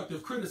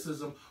constructive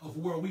criticism of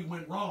where we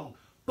went wrong.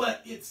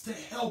 But it's to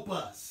help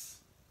us.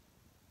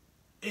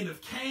 And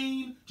if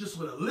Cain just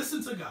would have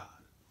listened to God,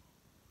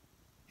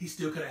 he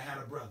still could have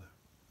had a brother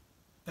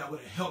that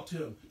would have helped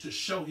him to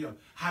show him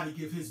how to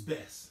give his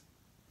best.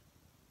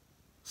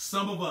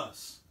 Some of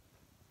us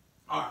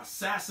are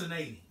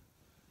assassinating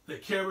the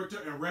character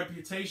and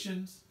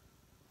reputations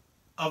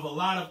of a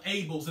lot of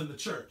Abels in the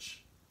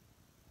church.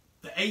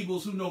 The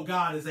Abels who know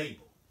God is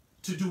able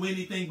to do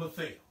anything but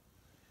fail.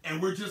 And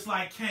we're just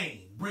like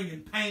Cain, bringing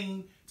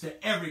pain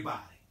to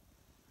everybody.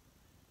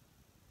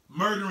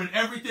 Murdering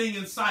everything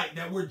in sight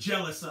that we're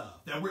jealous of,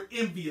 that we're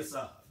envious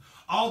of.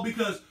 All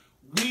because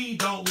we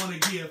don't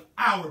want to give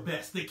our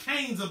best. The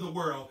Cains of the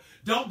world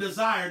don't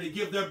desire to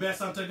give their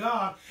best unto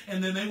God,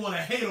 and then they want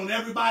to hate on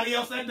everybody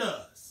else that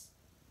does.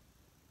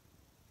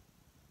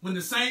 When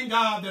the same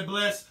God that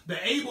blessed the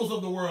Abels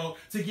of the world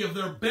to give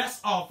their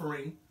best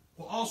offering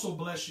will also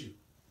bless you.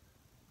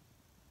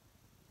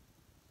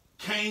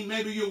 Cain,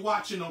 maybe you're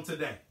watching on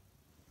today.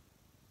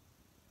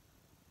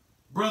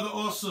 Brother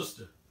or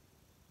sister,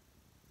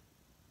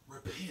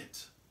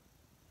 repent.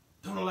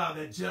 Don't allow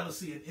that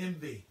jealousy and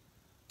envy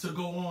to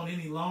go on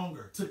any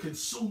longer, to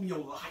consume your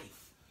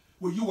life,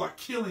 where you are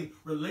killing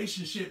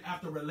relationship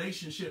after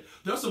relationship.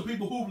 There's some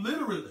people who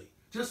literally,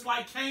 just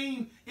like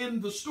Cain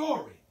in the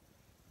story,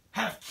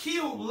 have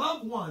killed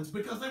loved ones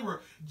because they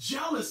were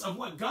jealous of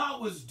what God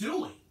was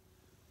doing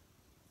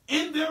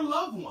in their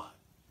loved one.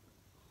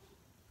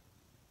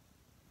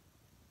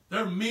 There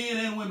are men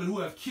and women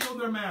who have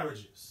killed their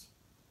marriages.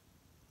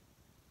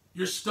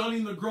 You're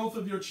stunning the growth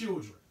of your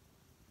children.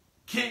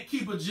 Can't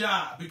keep a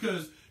job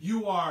because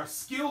you are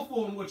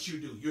skillful in what you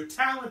do. You're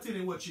talented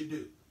in what you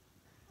do.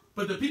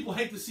 But the people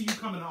hate to see you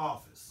come into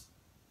office.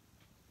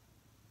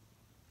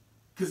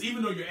 Because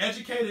even though you're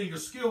educated and you're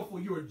skillful,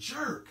 you're a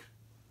jerk.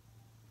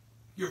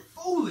 You're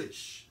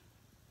foolish.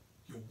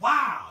 You're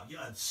wild.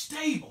 You're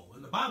unstable.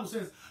 And the Bible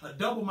says a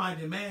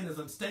double-minded man is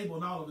unstable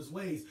in all of his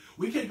ways.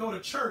 We can't go to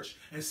church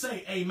and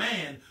say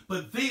amen,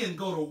 but then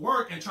go to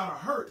work and try to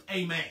hurt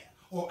a man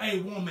or a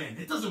woman.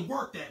 It doesn't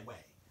work that way.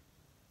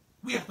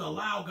 We have to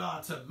allow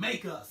God to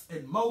make us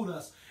and mold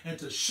us and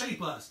to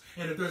shape us.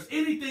 And if there's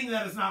anything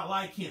that is not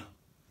like him,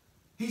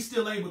 he's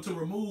still able to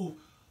remove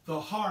the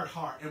hard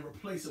heart and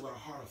replace it with a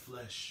heart of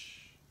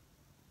flesh.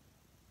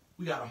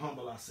 We got to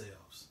humble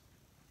ourselves.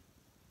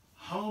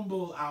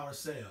 Humble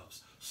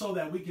ourselves so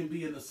that we can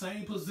be in the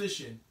same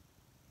position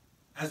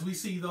as we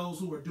see those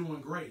who are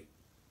doing great,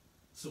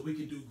 so we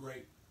can do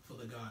great for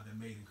the God that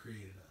made and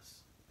created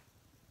us.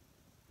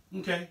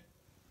 Okay.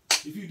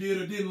 If you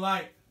did or didn't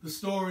like the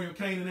story of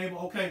Cain and Abel,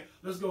 okay,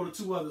 let's go to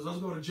two others. Let's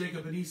go to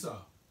Jacob and Esau.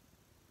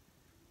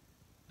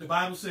 The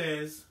Bible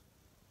says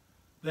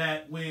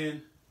that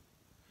when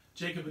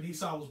Jacob and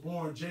Esau was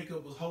born,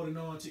 Jacob was holding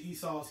on to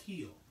Esau's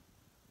heel.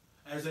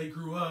 As they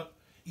grew up,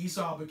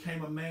 Esau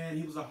became a man.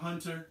 He was a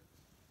hunter.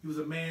 He was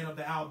a man of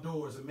the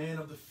outdoors, a man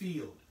of the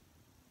field.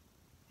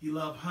 He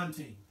loved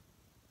hunting.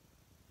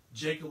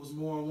 Jacob was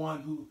more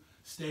one who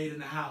stayed in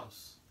the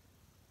house,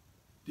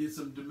 did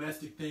some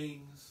domestic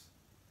things,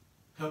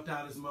 helped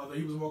out his mother.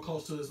 He was more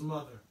close to his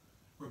mother,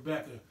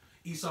 Rebekah.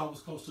 Esau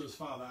was close to his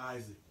father,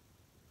 Isaac.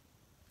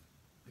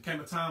 There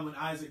came a time when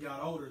Isaac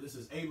got older. This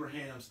is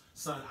Abraham's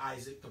son,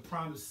 Isaac, the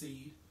promised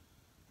seed.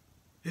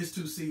 His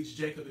two seeds,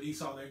 Jacob and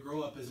Esau, they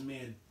grow up as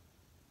men.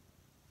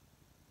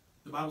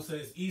 The Bible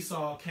says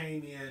Esau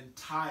came in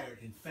tired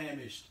and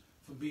famished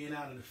from being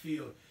out in the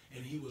field,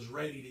 and he was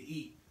ready to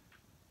eat.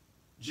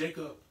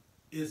 Jacob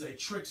is a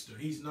trickster.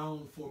 He's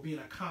known for being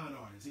a con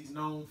artist. He's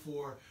known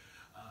for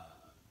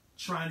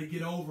trying to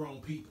get over on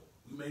people.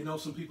 You may know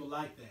some people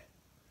like that.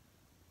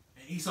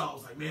 And Esau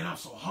was like, man, I'm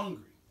so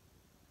hungry.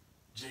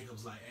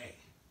 Jacob's like, hey,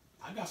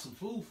 I got some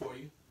food for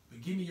you,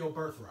 but give me your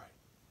birthright.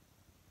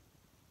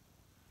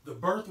 The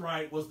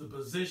birthright was the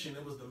position,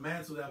 it was the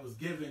mantle that was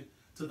given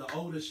to the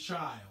oldest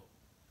child,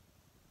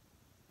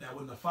 that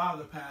when the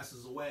father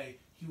passes away,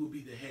 he will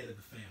be the head of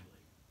the family.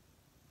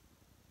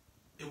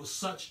 It was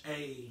such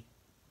a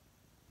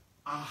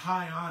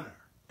high honor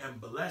and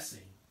blessing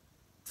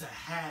to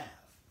have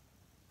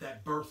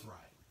that birthright.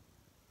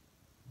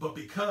 But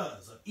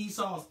because of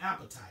Esau's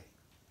appetite,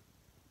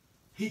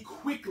 he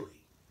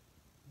quickly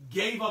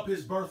gave up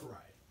his birthright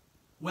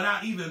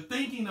without even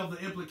thinking of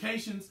the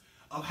implications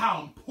of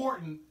how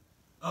important,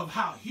 of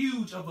how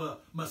huge of a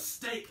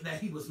mistake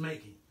that he was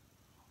making.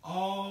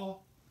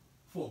 All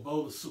for a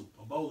bowl of soup,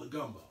 a bowl of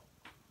gumbo.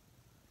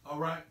 All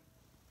right?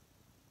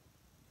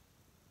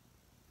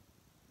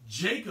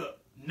 Jacob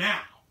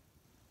now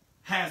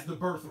has the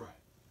birthright.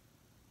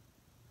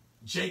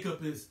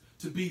 Jacob is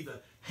to be the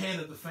head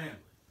of the family.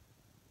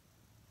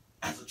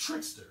 As a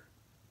trickster,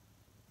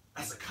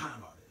 as a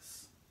con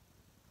artist.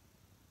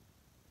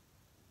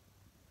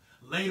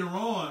 Later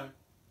on,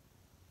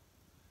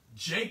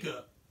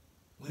 Jacob,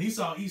 when he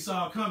saw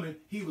Esau coming,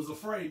 he was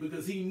afraid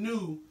because he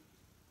knew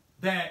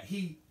that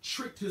he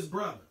tricked his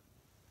brother.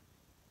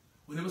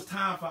 When it was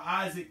time for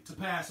Isaac to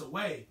pass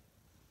away,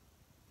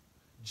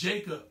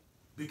 Jacob,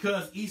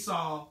 because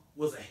Esau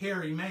was a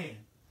hairy man,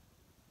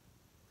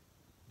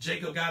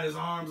 Jacob got his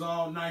arms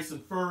all nice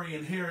and furry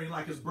and hairy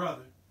like his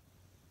brother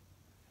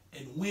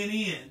and went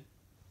in.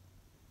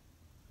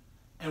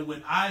 And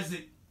when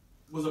Isaac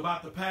was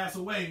about to pass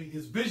away,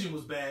 his vision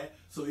was bad,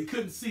 so he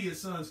couldn't see his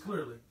sons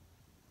clearly.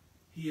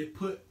 He had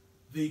put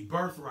the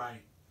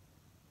birthright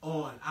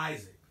on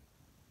Isaac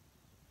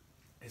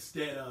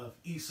instead of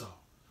Esau.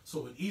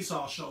 So when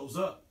Esau shows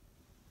up,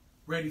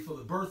 ready for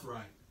the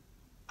birthright,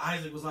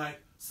 Isaac was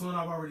like, son,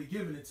 I've already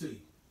given it to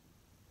you.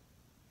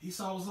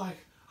 Esau was like,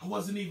 I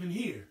wasn't even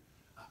here.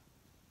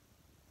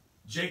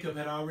 Jacob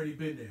had already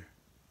been there,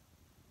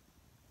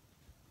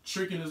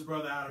 tricking his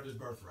brother out of his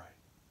birthright,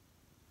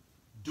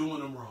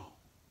 doing him wrong.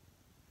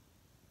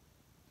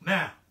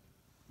 Now,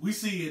 we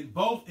see in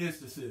both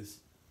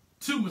instances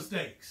two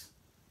mistakes,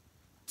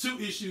 two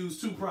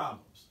issues, two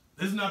problems.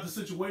 This is not the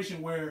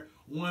situation where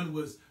one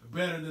was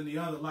better than the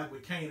other like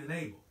with Cain and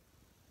Abel.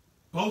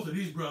 Both of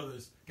these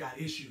brothers got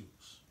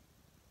issues.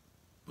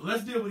 But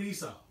let's deal with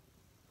Esau.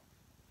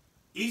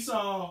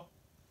 Esau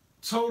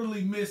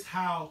totally missed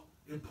how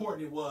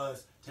important it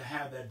was to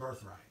have that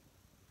birthright,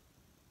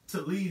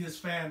 to lead his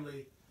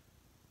family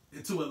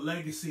into a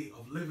legacy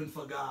of living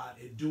for God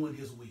and doing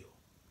his will.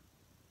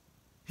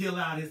 He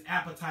allowed his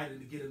appetite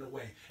to get in the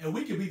way. And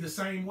we can be the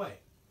same way,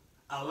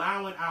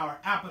 allowing our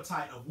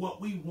appetite of what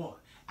we want,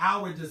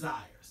 our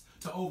desires,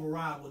 to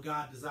override what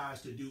God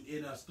desires to do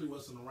in us, through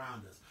us, and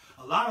around us.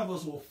 A lot of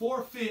us will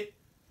forfeit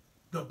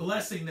the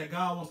blessing that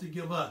God wants to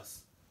give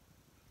us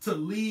to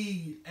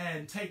lead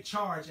and take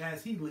charge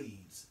as he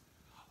leads.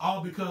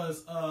 All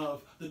because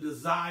of the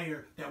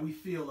desire that we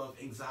feel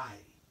of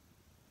anxiety,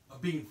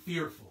 of being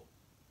fearful.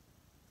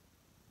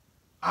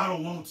 I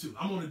don't want to.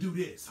 I'm going to do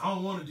this. I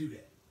don't want to do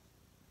that.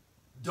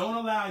 Don't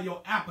allow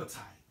your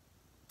appetite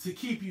to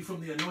keep you from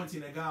the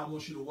anointing that God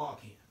wants you to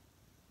walk in.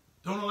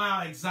 Don't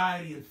allow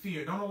anxiety and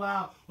fear. Don't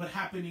allow what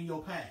happened in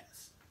your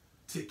past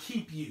to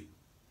keep you.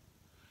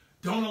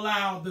 Don't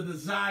allow the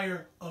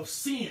desire of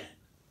sin.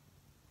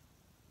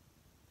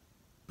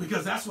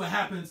 Because that's what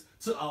happens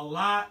to a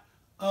lot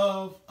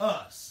of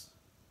us.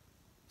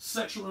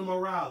 Sexual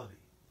immorality,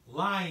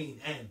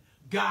 lying, and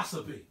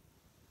gossiping.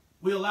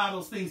 We allow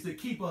those things to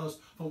keep us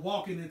from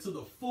walking into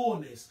the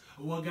fullness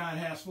of what God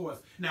has for us.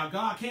 Now,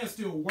 God can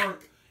still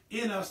work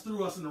in us,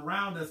 through us, and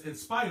around us in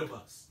spite of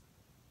us.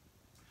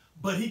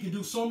 But he can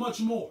do so much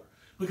more,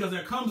 because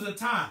there comes a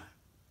time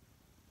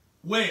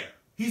where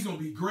he's going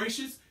to be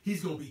gracious.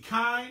 He's going to be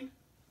kind.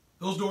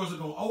 Those doors are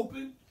going to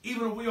open.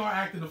 Even if we are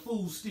acting a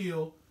fool,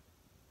 still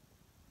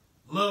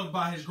loved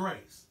by his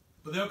grace.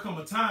 But there'll come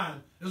a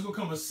time, there's going to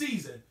come a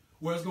season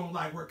where it's going to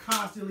like we're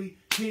constantly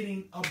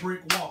hitting a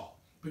brick wall.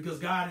 Because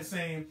God is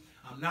saying,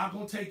 I'm not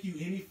going to take you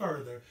any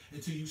further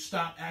until you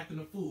stop acting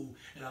a fool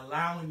and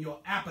allowing your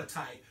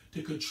appetite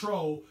to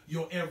control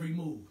your every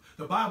move.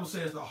 The Bible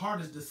says the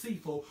heart is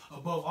deceitful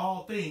above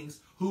all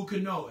things. Who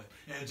can know it?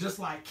 And just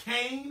like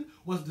Cain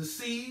was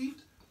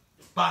deceived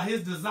by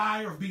his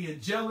desire of being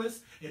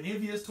jealous and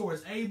envious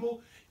towards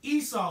Abel,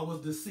 Esau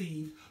was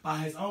deceived by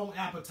his own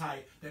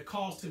appetite that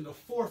caused him to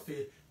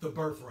forfeit the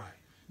birthright.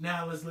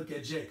 Now let's look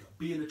at Jacob,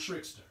 being a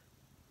trickster,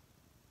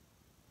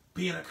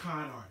 being a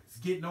con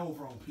artist, getting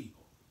over on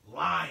people,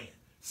 lying,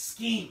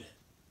 scheming.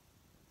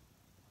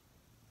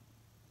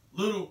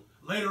 Little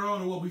later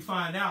on, what we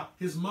find out,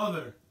 his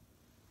mother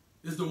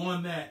is the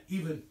one that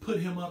even put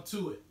him up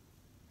to it.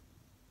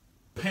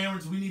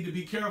 Parents, we need to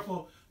be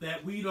careful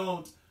that we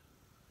don't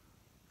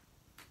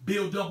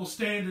build double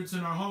standards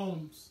in our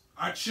homes.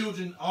 Our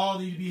children all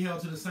need to be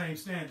held to the same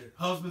standard.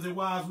 Husbands and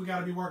wives, we got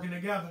to be working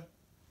together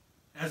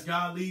as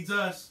God leads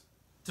us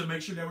to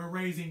make sure that we're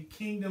raising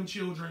kingdom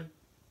children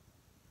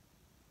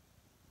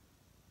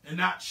and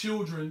not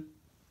children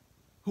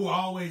who are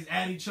always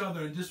at each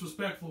other and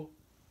disrespectful.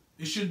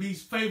 It shouldn't be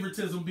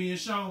favoritism being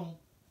shown.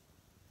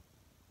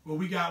 Where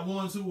we got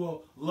ones who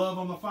will love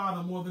on the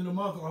father more than the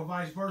mother, or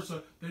vice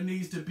versa. There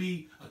needs to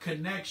be a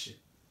connection.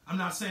 I'm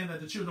not saying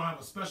that the children don't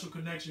have a special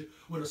connection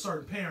with a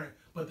certain parent,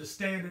 but the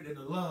standard and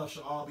the love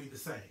should all be the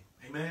same.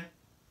 Amen?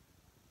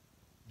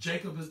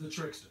 Jacob is the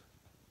trickster.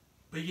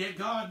 But yet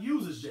God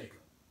uses Jacob,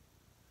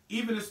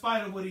 even in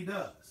spite of what he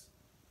does.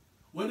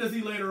 What does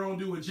he later on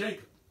do with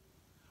Jacob?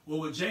 Well,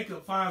 when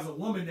Jacob finds a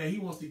woman that he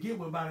wants to get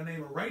with by the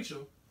name of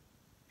Rachel,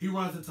 he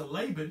runs into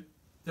Laban,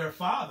 their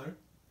father.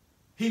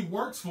 He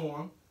works for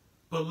him,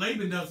 but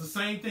Laban does the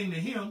same thing to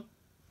him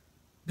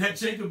that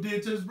Jacob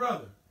did to his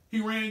brother.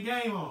 He ran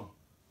game on him.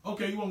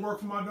 Okay, you want to work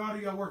for my daughter?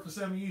 You got to work for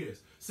 7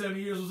 years. 7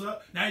 years was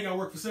up. Now you got to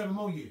work for 7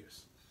 more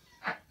years.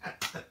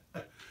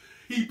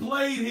 He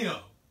played him.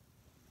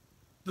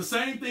 The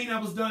same thing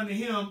that was done to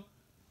him,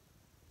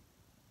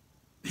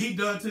 he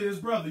done to his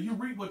brother. You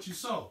reap what you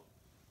sow.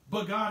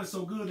 But God is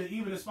so good that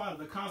even in spite of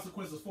the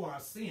consequences for our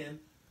sin,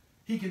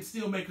 he can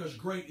still make us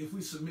great if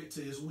we submit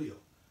to his will.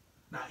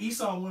 Now,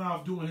 Esau went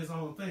off doing his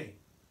own thing.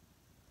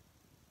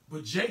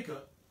 But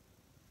Jacob,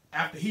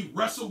 after he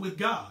wrestled with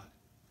God,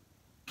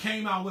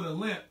 came out with a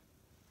limp,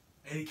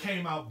 and he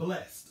came out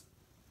blessed.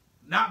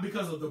 Not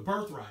because of the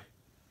birthright,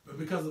 but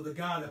because of the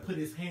God that put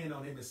his hand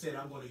on him and said,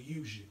 I'm going to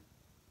use you.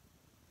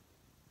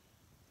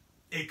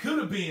 It could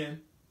have been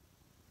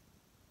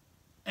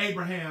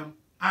Abraham,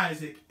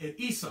 Isaac, and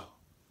Esau.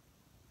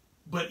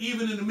 But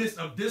even in the midst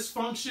of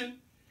dysfunction,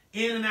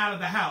 in and out of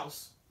the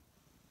house,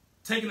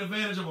 taking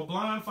advantage of a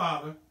blind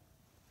father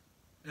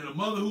and a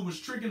mother who was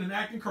tricking and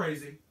acting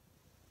crazy,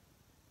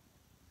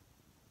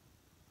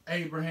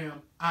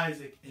 Abraham,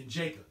 Isaac, and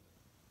Jacob.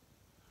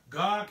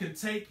 God can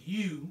take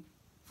you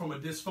from a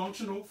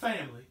dysfunctional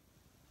family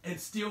and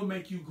still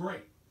make you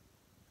great,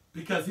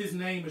 because his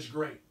name is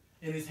great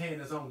and his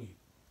hand is on you.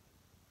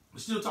 We're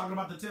still talking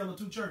about the tale of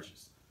two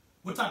churches.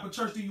 What type of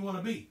church do you want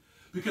to be?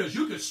 Because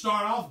you could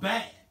start off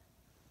bad,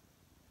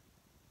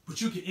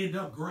 but you can end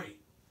up great,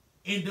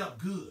 end up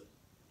good.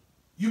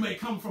 You may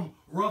come from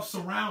rough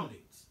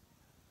surroundings.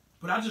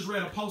 But I just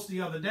read a post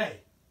the other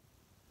day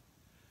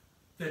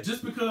that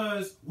just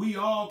because we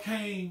all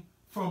came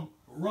from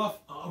rough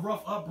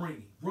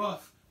upbringing,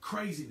 rough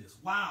craziness,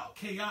 wild,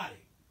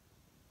 chaotic,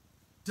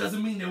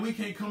 doesn't mean that we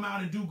can't come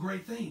out and do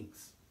great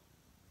things.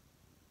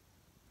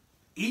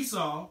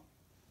 Esau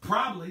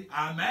probably,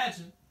 I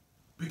imagine,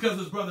 because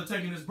his brother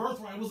taking his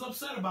birthright, was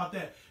upset about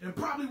that and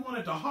probably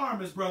wanted to harm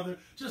his brother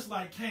just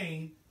like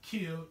Cain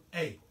killed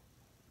Abel.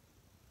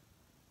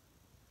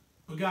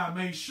 But God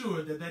made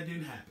sure that that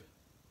didn't happen.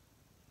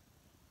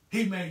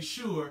 He made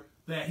sure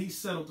that he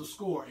settled the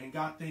score and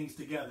got things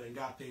together and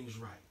got things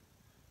right.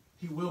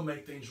 He will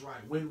make things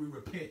right when we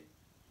repent.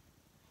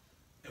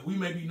 And we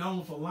may be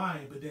known for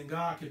lying, but then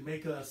God can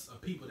make us a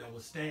people that will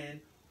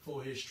stand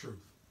for his truth.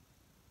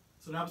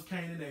 So that was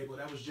Cain and Abel.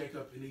 That was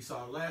Jacob and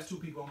Esau. The last two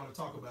people I'm going to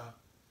talk about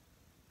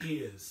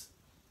is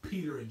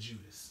Peter and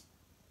Judas.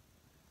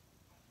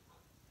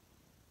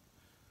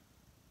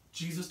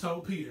 Jesus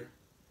told Peter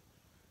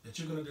that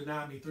you're going to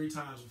deny me 3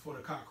 times before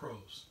the cock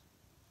crows.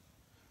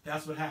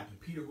 That's what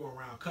happened. Peter going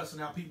around cussing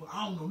out people.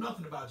 I don't know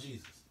nothing about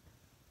Jesus.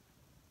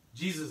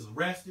 Jesus is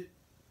arrested.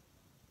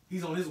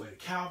 He's on his way to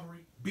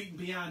Calvary, beaten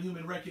beyond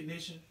human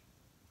recognition.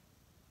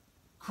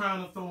 Crown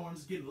of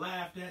thorns, getting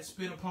laughed at,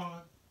 spit upon.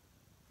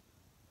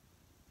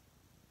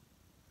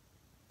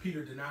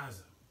 Peter denies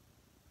him.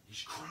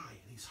 He's crying.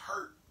 He's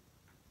hurt.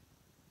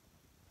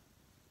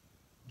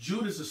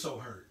 Judas is so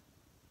hurt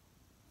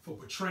for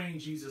betraying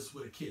Jesus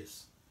with a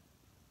kiss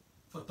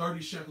for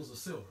 30 shekels of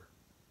silver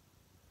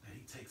that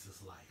he takes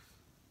his life.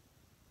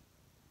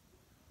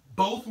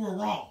 Both were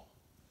wrong.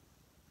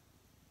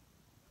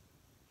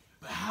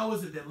 But how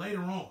is it that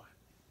later on,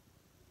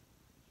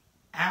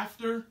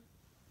 after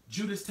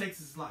Judas takes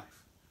his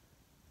life,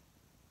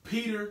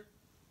 Peter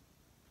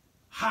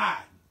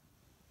hiding,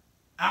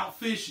 out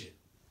fishing,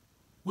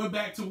 went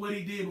back to what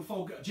he did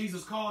before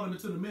Jesus called him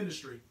into the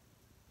ministry.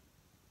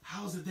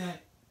 How is it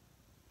that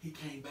he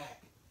came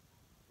back,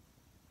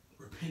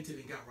 repented,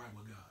 and got right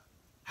with God?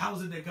 How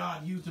is it that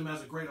God used him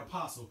as a great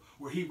apostle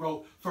where he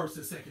wrote 1st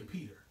and 2nd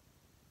Peter?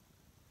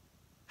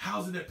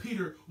 How is it that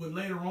Peter would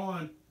later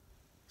on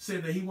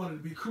said that he wanted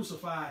to be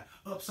crucified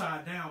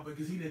upside down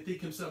because he didn't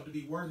think himself to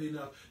be worthy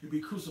enough to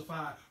be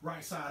crucified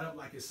right side up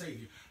like his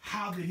Savior?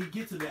 How did he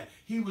get to that?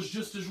 He was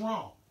just as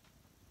wrong.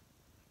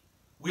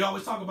 We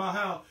always talk about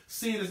how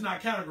sin is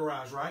not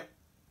categorized, right?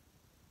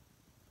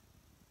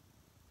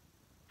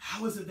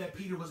 How is it that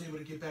Peter was able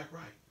to get back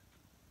right?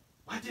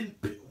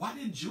 Why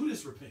didn't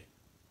Judas repent?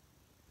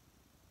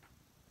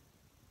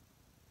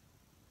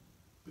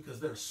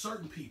 Because there are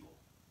certain people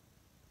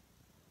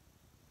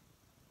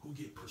who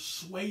get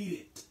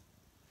persuaded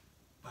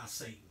by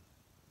Satan.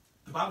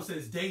 The Bible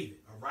says David,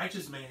 a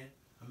righteous man,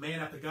 a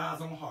man after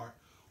God's own heart,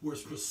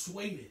 was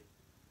persuaded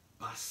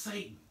by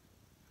Satan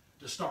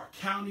to start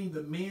counting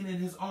the men in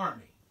his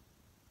army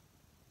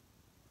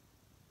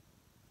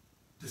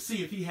to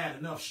see if he had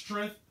enough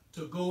strength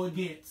to go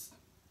against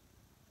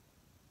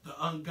the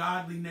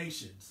ungodly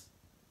nations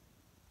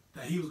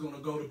that he was going to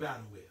go to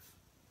battle with.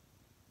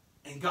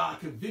 And God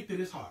convicted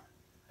his heart.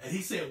 And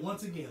he said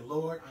once again,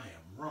 Lord, I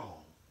am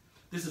wrong.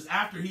 This is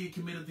after he had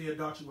committed the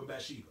adultery with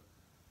Bathsheba.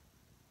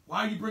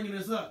 Why are you bringing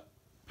this up,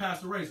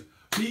 Pastor Razor?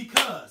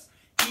 Because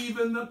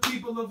even the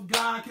people of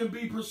God can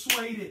be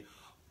persuaded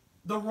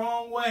the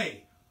wrong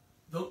way.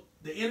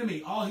 The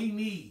enemy, all he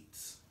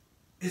needs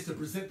is to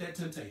present that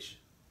temptation.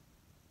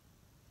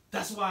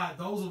 That's why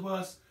those of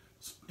us,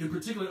 in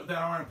particular, that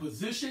are in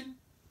position,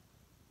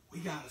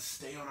 we got to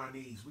stay on our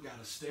knees. We got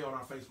to stay on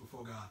our face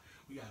before God.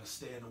 We got to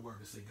stay in the Word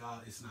and say,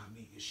 God, it's not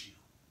me, it's you.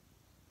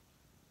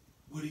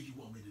 What do you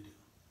want me to do?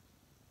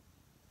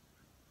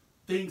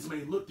 Things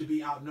may look to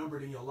be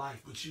outnumbered in your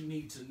life, but you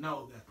need to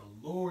know that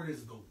the Lord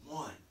is the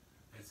one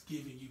that's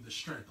giving you the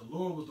strength. The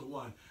Lord was the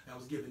one that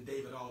was giving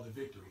David all the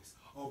victories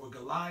over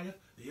Goliath,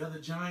 the other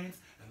giants,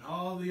 and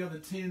all the other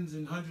tens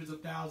and hundreds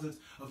of thousands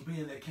of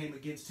men that came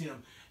against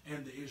him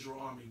and the Israel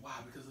army. Why?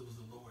 Because it was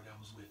the Lord that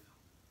was with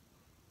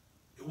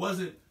him. It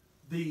wasn't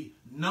the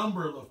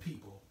number of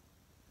people.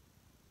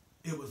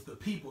 It was the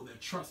people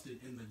that trusted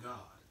in the God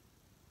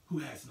who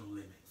has no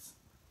limits.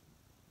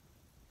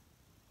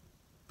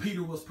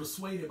 Peter was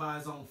persuaded by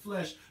his own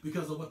flesh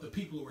because of what the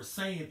people were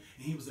saying,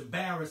 and he was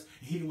embarrassed,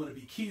 and he didn't want to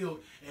be killed,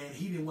 and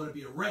he didn't want to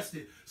be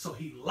arrested, so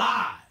he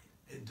lied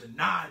and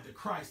denied the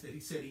Christ that he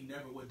said he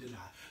never would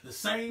deny. The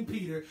same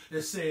Peter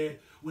that said,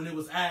 when it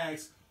was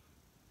asked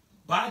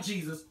by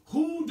Jesus,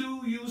 who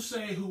do you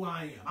say who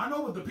I am? I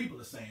know what the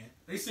people are saying.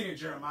 They saying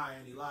Jeremiah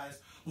and Elias,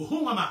 but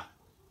whom am I?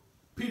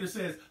 Peter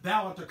says,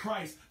 thou art the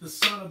Christ, the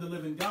Son of the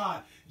living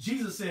God.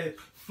 Jesus said,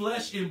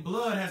 flesh and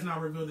blood has not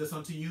revealed this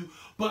unto you,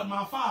 but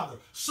my Father.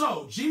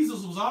 So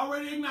Jesus was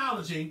already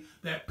acknowledging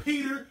that,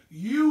 Peter,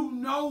 you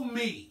know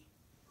me.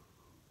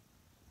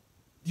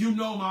 You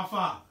know my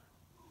Father.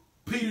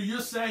 Peter,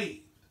 you're saved.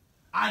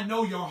 I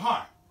know your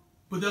heart.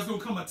 But there's going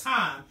to come a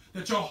time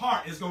that your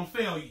heart is going to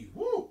fail you.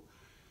 Woo!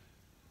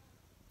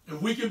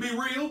 If we can be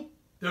real,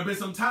 there have been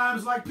some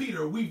times like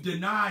Peter, we've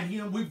denied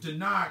him, we've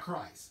denied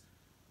Christ.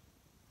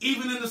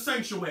 Even in the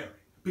sanctuary,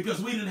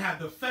 because we didn't have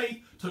the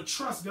faith to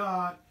trust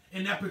God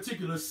in that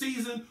particular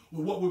season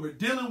with what we were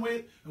dealing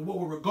with and what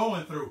we were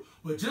going through.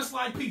 But just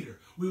like Peter,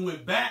 we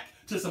went back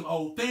to some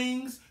old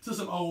things, to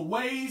some old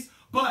ways.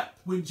 But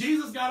when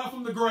Jesus got up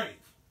from the grave,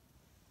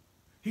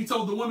 he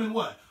told the woman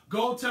what?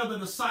 Go tell the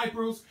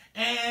disciples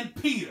and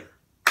Peter.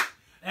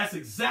 That's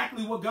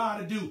exactly what God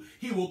will do.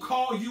 He will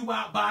call you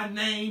out by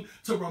name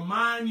to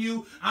remind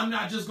you, I'm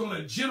not just going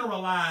to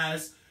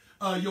generalize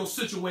your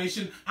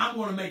situation. I'm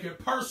going to make it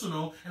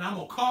personal, and I'm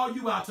going to call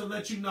you out to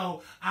let you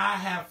know I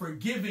have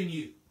forgiven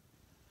you.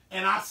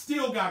 And I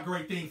still got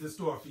great things in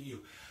store for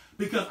you.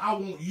 because I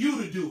want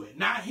you to do it.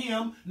 Not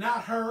him,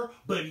 not her,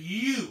 but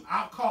you.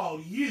 I've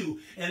called you.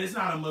 And it's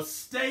not a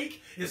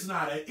mistake. It's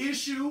not an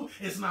issue.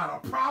 It's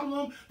not a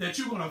problem that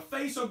you're going to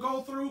face or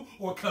go through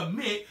or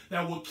commit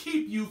that will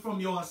keep you from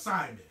your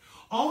assignment.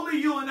 Only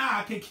you and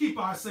I can keep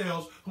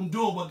ourselves from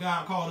doing what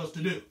God called us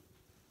to do.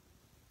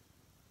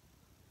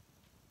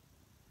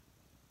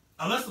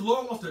 Unless the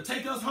Lord wants to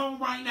take us home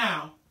right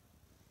now,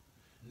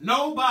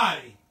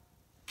 nobody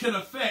can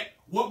affect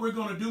what we're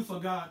going to do for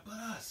God but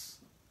us.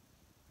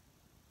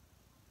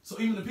 So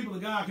even the people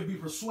of God can be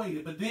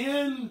persuaded. But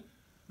then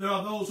there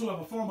are those who have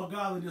a form of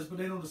godliness, but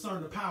they don't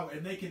discern the power,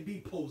 and they can be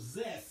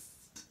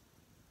possessed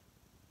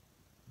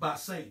by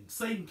Satan.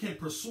 Satan can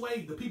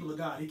persuade the people of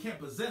God. He can't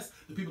possess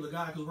the people of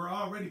God because we're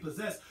already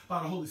possessed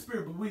by the Holy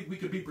Spirit. But we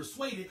could be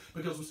persuaded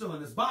because we're still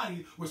in this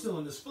body, we're still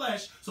in this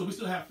flesh, so we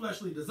still have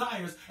fleshly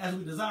desires as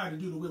we desire to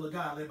do the will of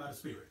God led by the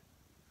Spirit.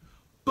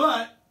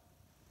 But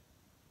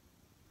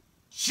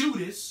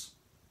Judas,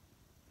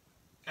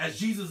 as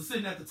Jesus is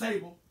sitting at the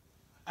table,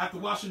 after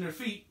washing their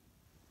feet,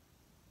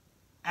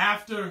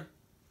 after,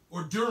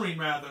 or during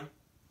rather,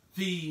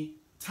 the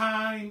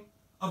time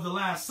of the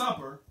Last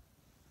Supper,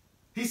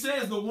 he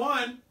says the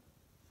one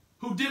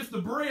who dips the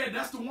bread,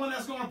 that's the one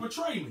that's going to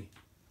betray me.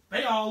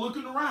 They all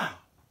looking around.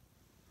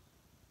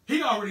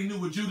 He already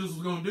knew what Judas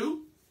was going to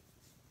do.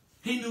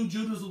 He knew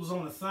Judas was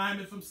on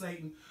assignment from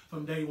Satan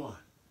from day one.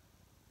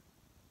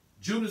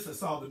 Judas had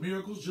saw the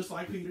miracles just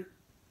like Peter.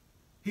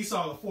 He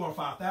saw the 4,000 or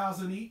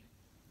 5,000 eat.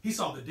 He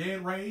saw the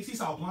dead raised. He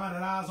saw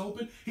blinded eyes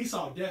open. He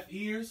saw deaf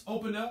ears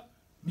open up,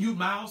 mute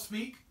mouths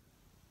speak,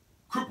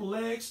 crippled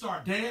legs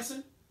start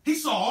dancing. He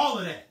saw all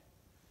of that.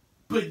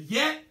 But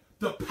yet,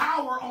 the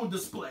power on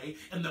display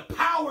and the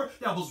power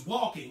that was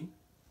walking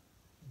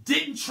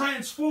didn't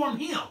transform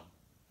him.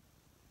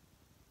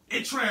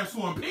 It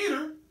transformed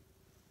Peter.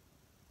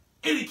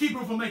 It didn't keep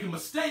him from making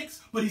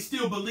mistakes, but he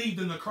still believed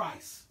in the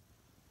Christ.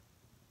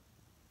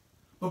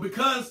 But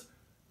because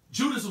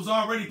Judas was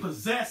already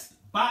possessed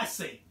by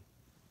Satan,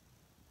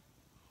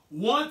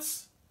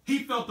 once he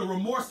felt the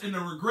remorse and the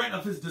regret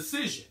of his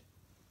decision,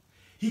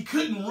 he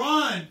couldn't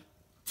run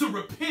to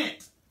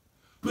repent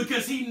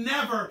because he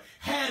never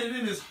had it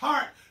in his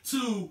heart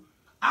to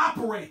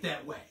operate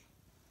that way.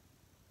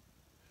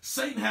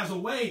 Satan has a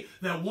way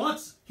that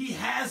once he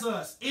has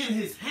us in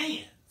his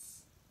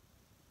hands,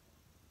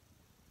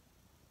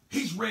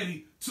 he's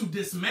ready to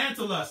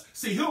dismantle us.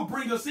 See, he'll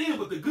bring us in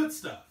with the good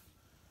stuff.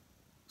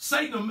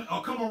 Satan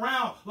will come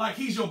around like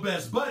he's your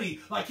best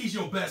buddy, like he's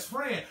your best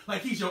friend,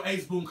 like he's your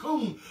ace boon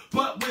coon.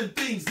 But when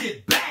things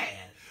get bad,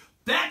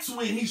 that's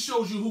when he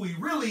shows you who he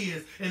really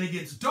is, and it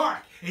gets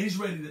dark, and he's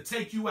ready to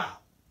take you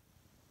out.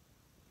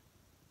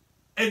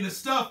 And the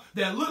stuff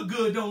that look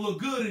good don't look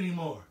good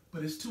anymore,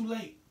 but it's too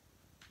late.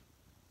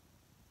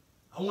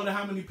 I wonder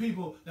how many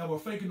people that were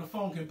faking the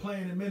funk and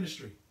playing in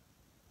ministry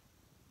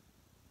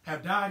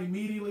have died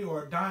immediately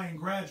or are dying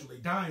gradually,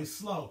 dying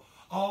slow,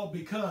 all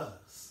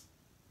because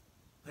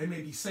they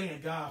may be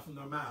saying God from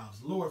their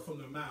mouths, Lord from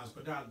their mouths,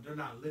 but they're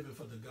not living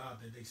for the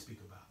God that they speak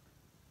about.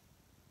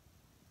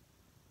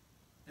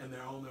 And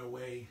they're on their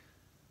way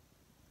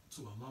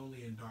to a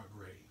lonely and dark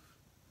grave,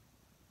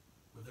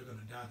 where they're going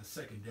to die the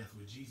second death,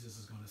 where Jesus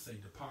is going to say,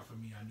 depart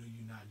from me, I knew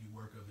you not, you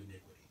work of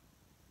iniquity.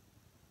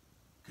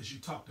 Because you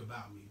talked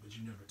about me, but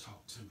you never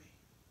talked to me.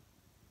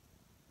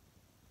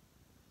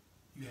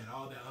 You had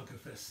all that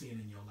unconfessed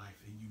sin in your life,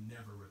 and you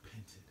never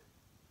repented.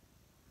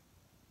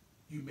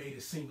 You made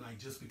it seem like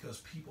just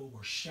because people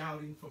were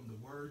shouting from the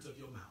words of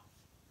your mouth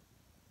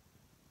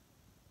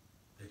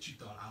that you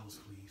thought I was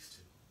pleased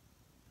too.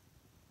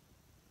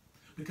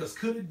 Because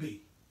could it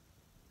be,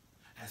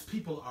 as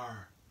people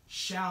are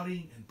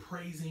shouting and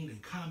praising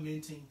and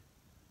commenting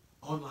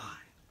online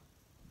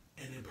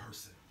and in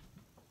person,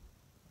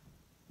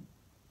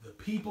 the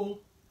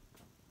people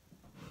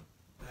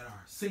that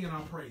are singing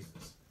our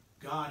praises,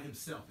 God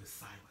himself is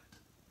silent.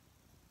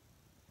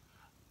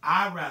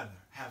 I'd rather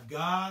have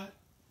God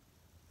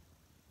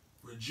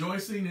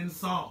rejoicing in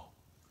song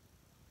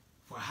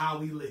for how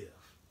we live,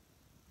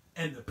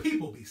 and the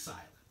people be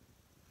silent,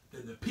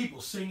 than the people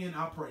singing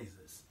our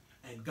praises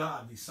and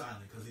God be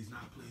silent because he's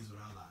not pleased with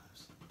our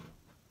lives.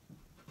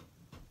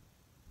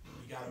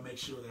 We got to make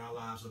sure that our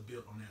lives are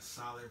built on that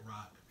solid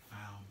rock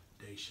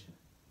foundation,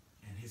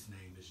 and his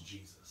name is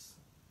Jesus.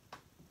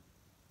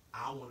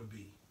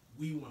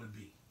 We want to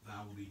be,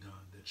 thy will be done,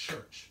 the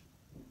church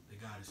that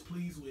God is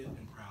pleased with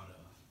and proud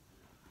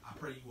of. I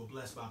pray you were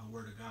blessed by the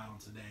word of God on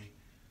today.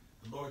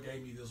 The Lord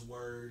gave me this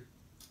word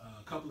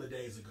a couple of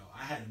days ago.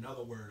 I had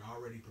another word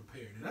already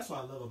prepared. And that's what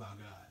I love about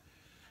God.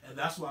 And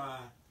that's why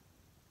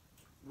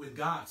when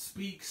God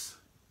speaks,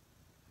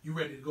 you're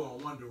ready to go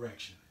in one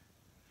direction.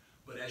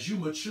 But as you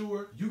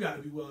mature, you got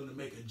to be willing to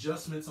make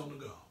adjustments on the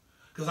go.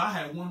 Because I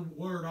had one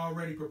word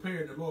already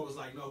prepared, and the Lord was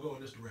like, no, go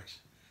in this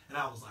direction. And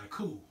I was like,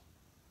 cool.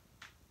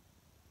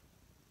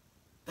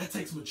 That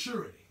takes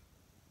maturity.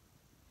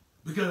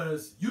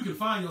 Because you can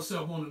find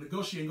yourself wanting to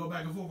negotiate and go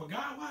back and forth with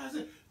God. Why is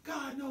it?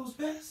 God knows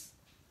best.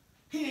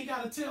 He ain't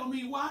got to tell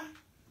me why.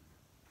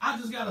 I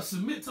just got to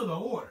submit to the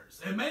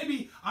orders. And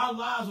maybe our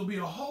lives will be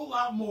a whole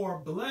lot more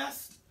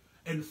blessed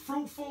and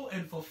fruitful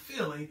and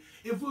fulfilling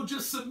if we'll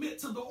just submit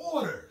to the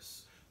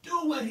orders.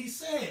 Do what he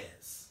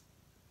says.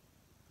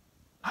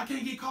 I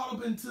can't get caught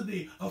up into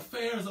the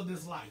affairs of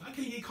this life. I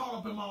can't get caught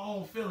up in my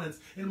own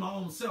feelings, in my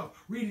own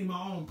self, reading my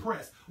own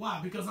press. Why?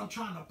 Because I'm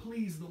trying to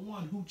please the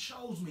one who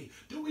chose me.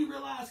 Do we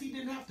realize he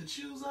didn't have to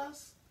choose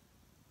us?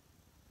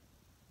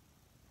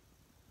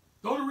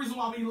 The only reason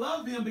why we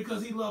love him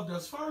because he loved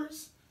us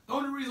first. The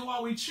only reason why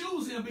we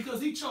choose him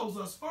because he chose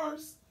us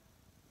first.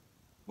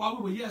 While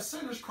we were yet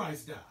sinners,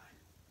 Christ died.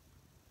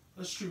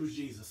 Let's choose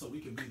Jesus so we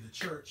can be the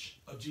church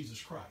of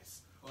Jesus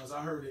Christ. Or as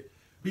I heard it,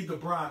 be the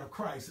bride of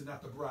Christ and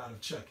not the bride of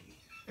Chucky.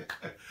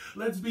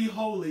 Let's be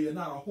holy and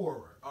not a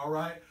horror, all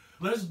right?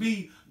 Let's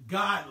be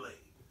godly,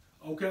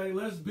 okay?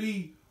 Let's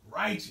be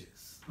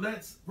righteous.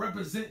 Let's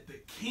represent the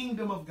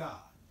kingdom of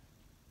God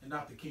and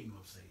not the kingdom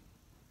of Satan.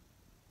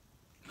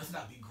 Let's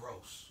not be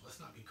gross. Let's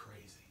not be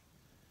crazy.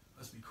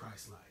 Let's be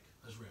Christ-like.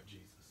 Let's rep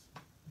Jesus.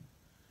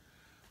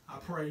 I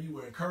pray you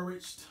were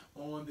encouraged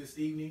on this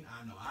evening.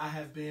 I know I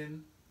have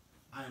been.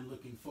 I am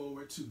looking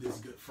forward to this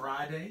Good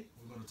Friday.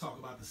 We're going to talk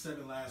about the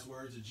 7 last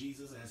words of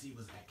Jesus as he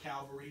was at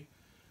Calvary,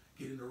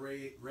 getting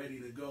ready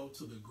to go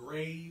to the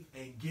grave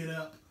and get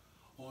up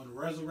on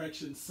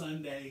Resurrection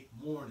Sunday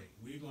morning.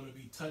 We're going to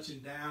be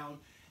touching down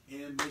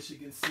in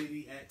Michigan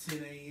City at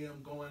 10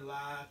 a.m. going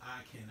live.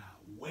 I cannot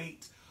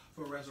wait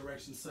for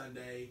Resurrection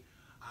Sunday.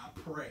 I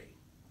pray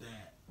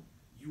that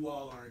you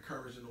all are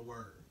encouraged in the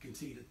word.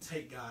 Continue to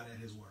take God at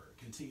his word.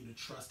 Continue to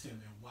trust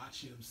him and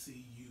watch him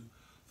see you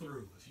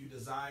through. If you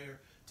desire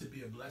to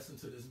be a blessing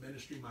to this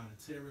ministry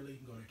monetarily, you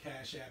can go to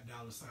Cash App,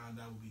 $,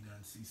 that will be done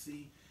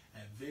CC,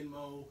 at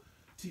Venmo,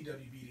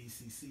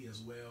 TWBDCC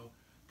as well.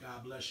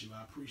 God bless you.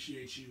 I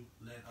appreciate you.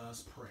 Let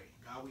us pray.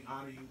 God, we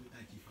honor you. We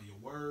thank you for your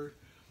word.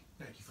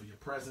 Thank you for your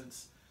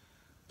presence.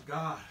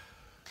 God,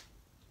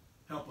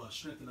 help us,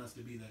 strengthen us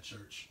to be that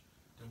church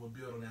that will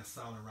build on that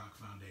solid rock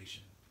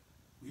foundation.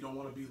 We don't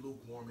want to be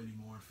lukewarm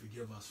anymore, and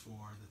forgive us for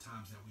the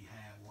times that we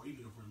have, or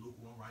even if we're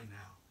lukewarm right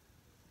now.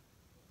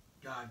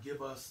 God,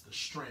 give us the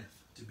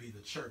strength to be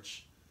the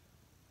church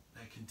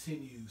that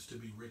continues to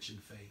be rich in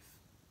faith,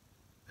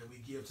 that we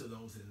give to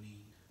those in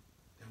need,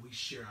 that we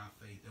share our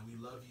faith, that we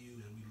love you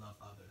and we love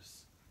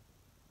others,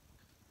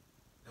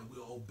 that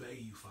we'll obey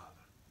you, Father,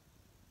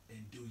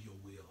 and do your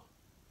will.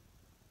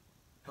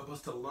 Help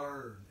us to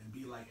learn and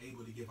be like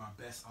able to give our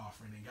best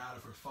offering. And God,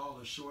 if we're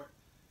falling short,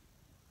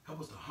 help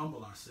us to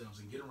humble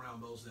ourselves and get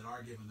around those that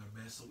are giving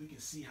their best so we can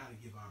see how to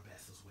give our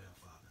best as well,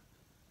 Father.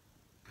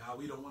 God,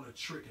 we don't want to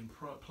trick and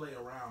play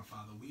around,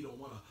 Father. We don't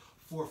want to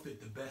forfeit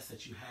the best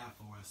that you have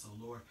for us. So,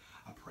 Lord,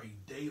 I pray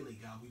daily,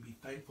 God, we be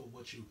thankful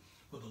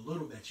for the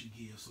little that you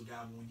give. So,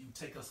 God, when you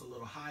take us a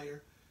little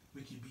higher,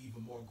 we can be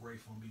even more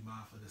grateful and be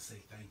mindful to say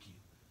thank you.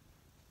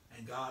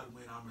 And, God,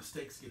 when our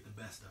mistakes get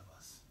the best of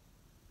us,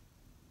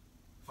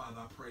 Father,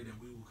 I pray that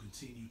we will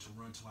continue to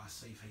run to our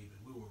safe haven.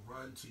 We will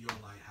run to your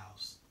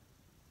lighthouse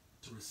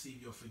to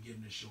receive your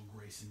forgiveness, your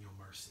grace, and your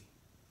mercy.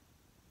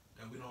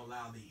 That we don't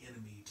allow the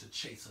enemy to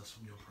chase us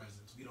from your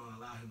presence. We don't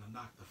allow him to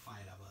knock the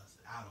fight out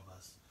of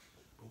us.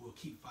 But we'll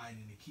keep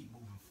fighting and keep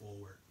moving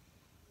forward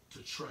to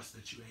trust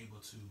that you're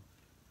able to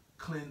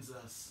cleanse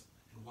us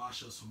and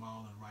wash us from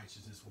all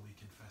unrighteousness when we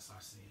confess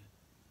our sin.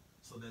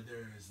 So that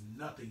there is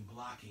nothing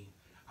blocking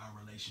our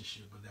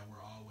relationship, but that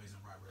we're always in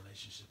right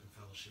relationship and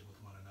fellowship with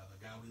one another.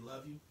 God, we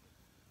love you.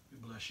 We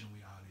bless you and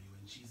we honor you.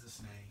 In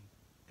Jesus' name,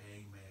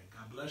 amen.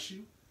 God bless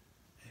you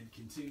and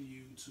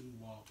continue to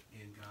walk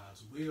in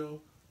God's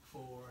will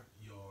for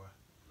your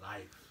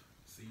life.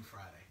 See you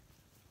Friday.